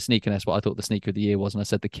asked me at Sneakerness what I thought the sneaker of the year was, and I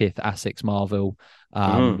said the Kith, Asics, Marvel,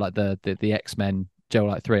 like the X-Men Gel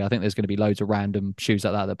Light 3. I think there's going to be loads of random shoes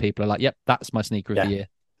like that people are like, yep, that's my sneaker of the year.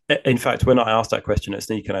 In fact, when I asked that question at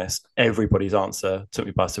Sneakerness, everybody's answer took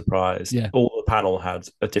me by surprise. Yeah. All the panel had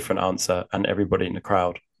a different answer, and everybody in the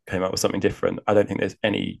crowd came up with something different. I don't think there's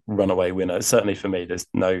any runaway winner. Certainly for me, there's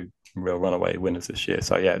no real runaway winners this year.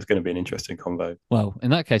 So yeah, it's going to be an interesting convo. Well, in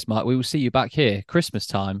that case, Mark, we will see you back here Christmas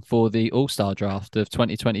time for the All-Star Draft of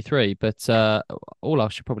 2023. But all I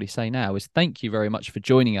should probably say now is thank you very much for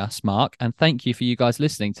joining us, Mark, and thank you for you guys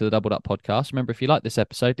listening to the Doubled Up podcast. Remember, if you like this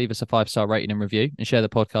episode, leave us a 5-star rating and review and share the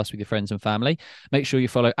podcast with your friends and family. Make sure you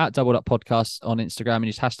follow at Doubled Up Podcast on Instagram and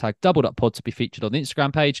use hashtag Doubled Up Pod to be featured on the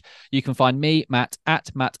Instagram page. You can find me, Matt, at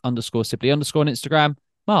Matt_Sibley_ on Instagram.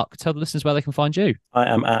 Mark, tell the listeners where they can find you. I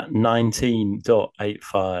am at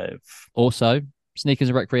 19.85. Also, Sneakers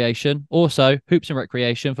and Recreation. Also, Hoops and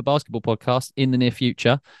Recreation for Basketball Podcast in the near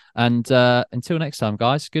future. And until next time,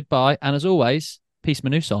 guys, goodbye. And as always, peace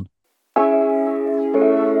Manuson.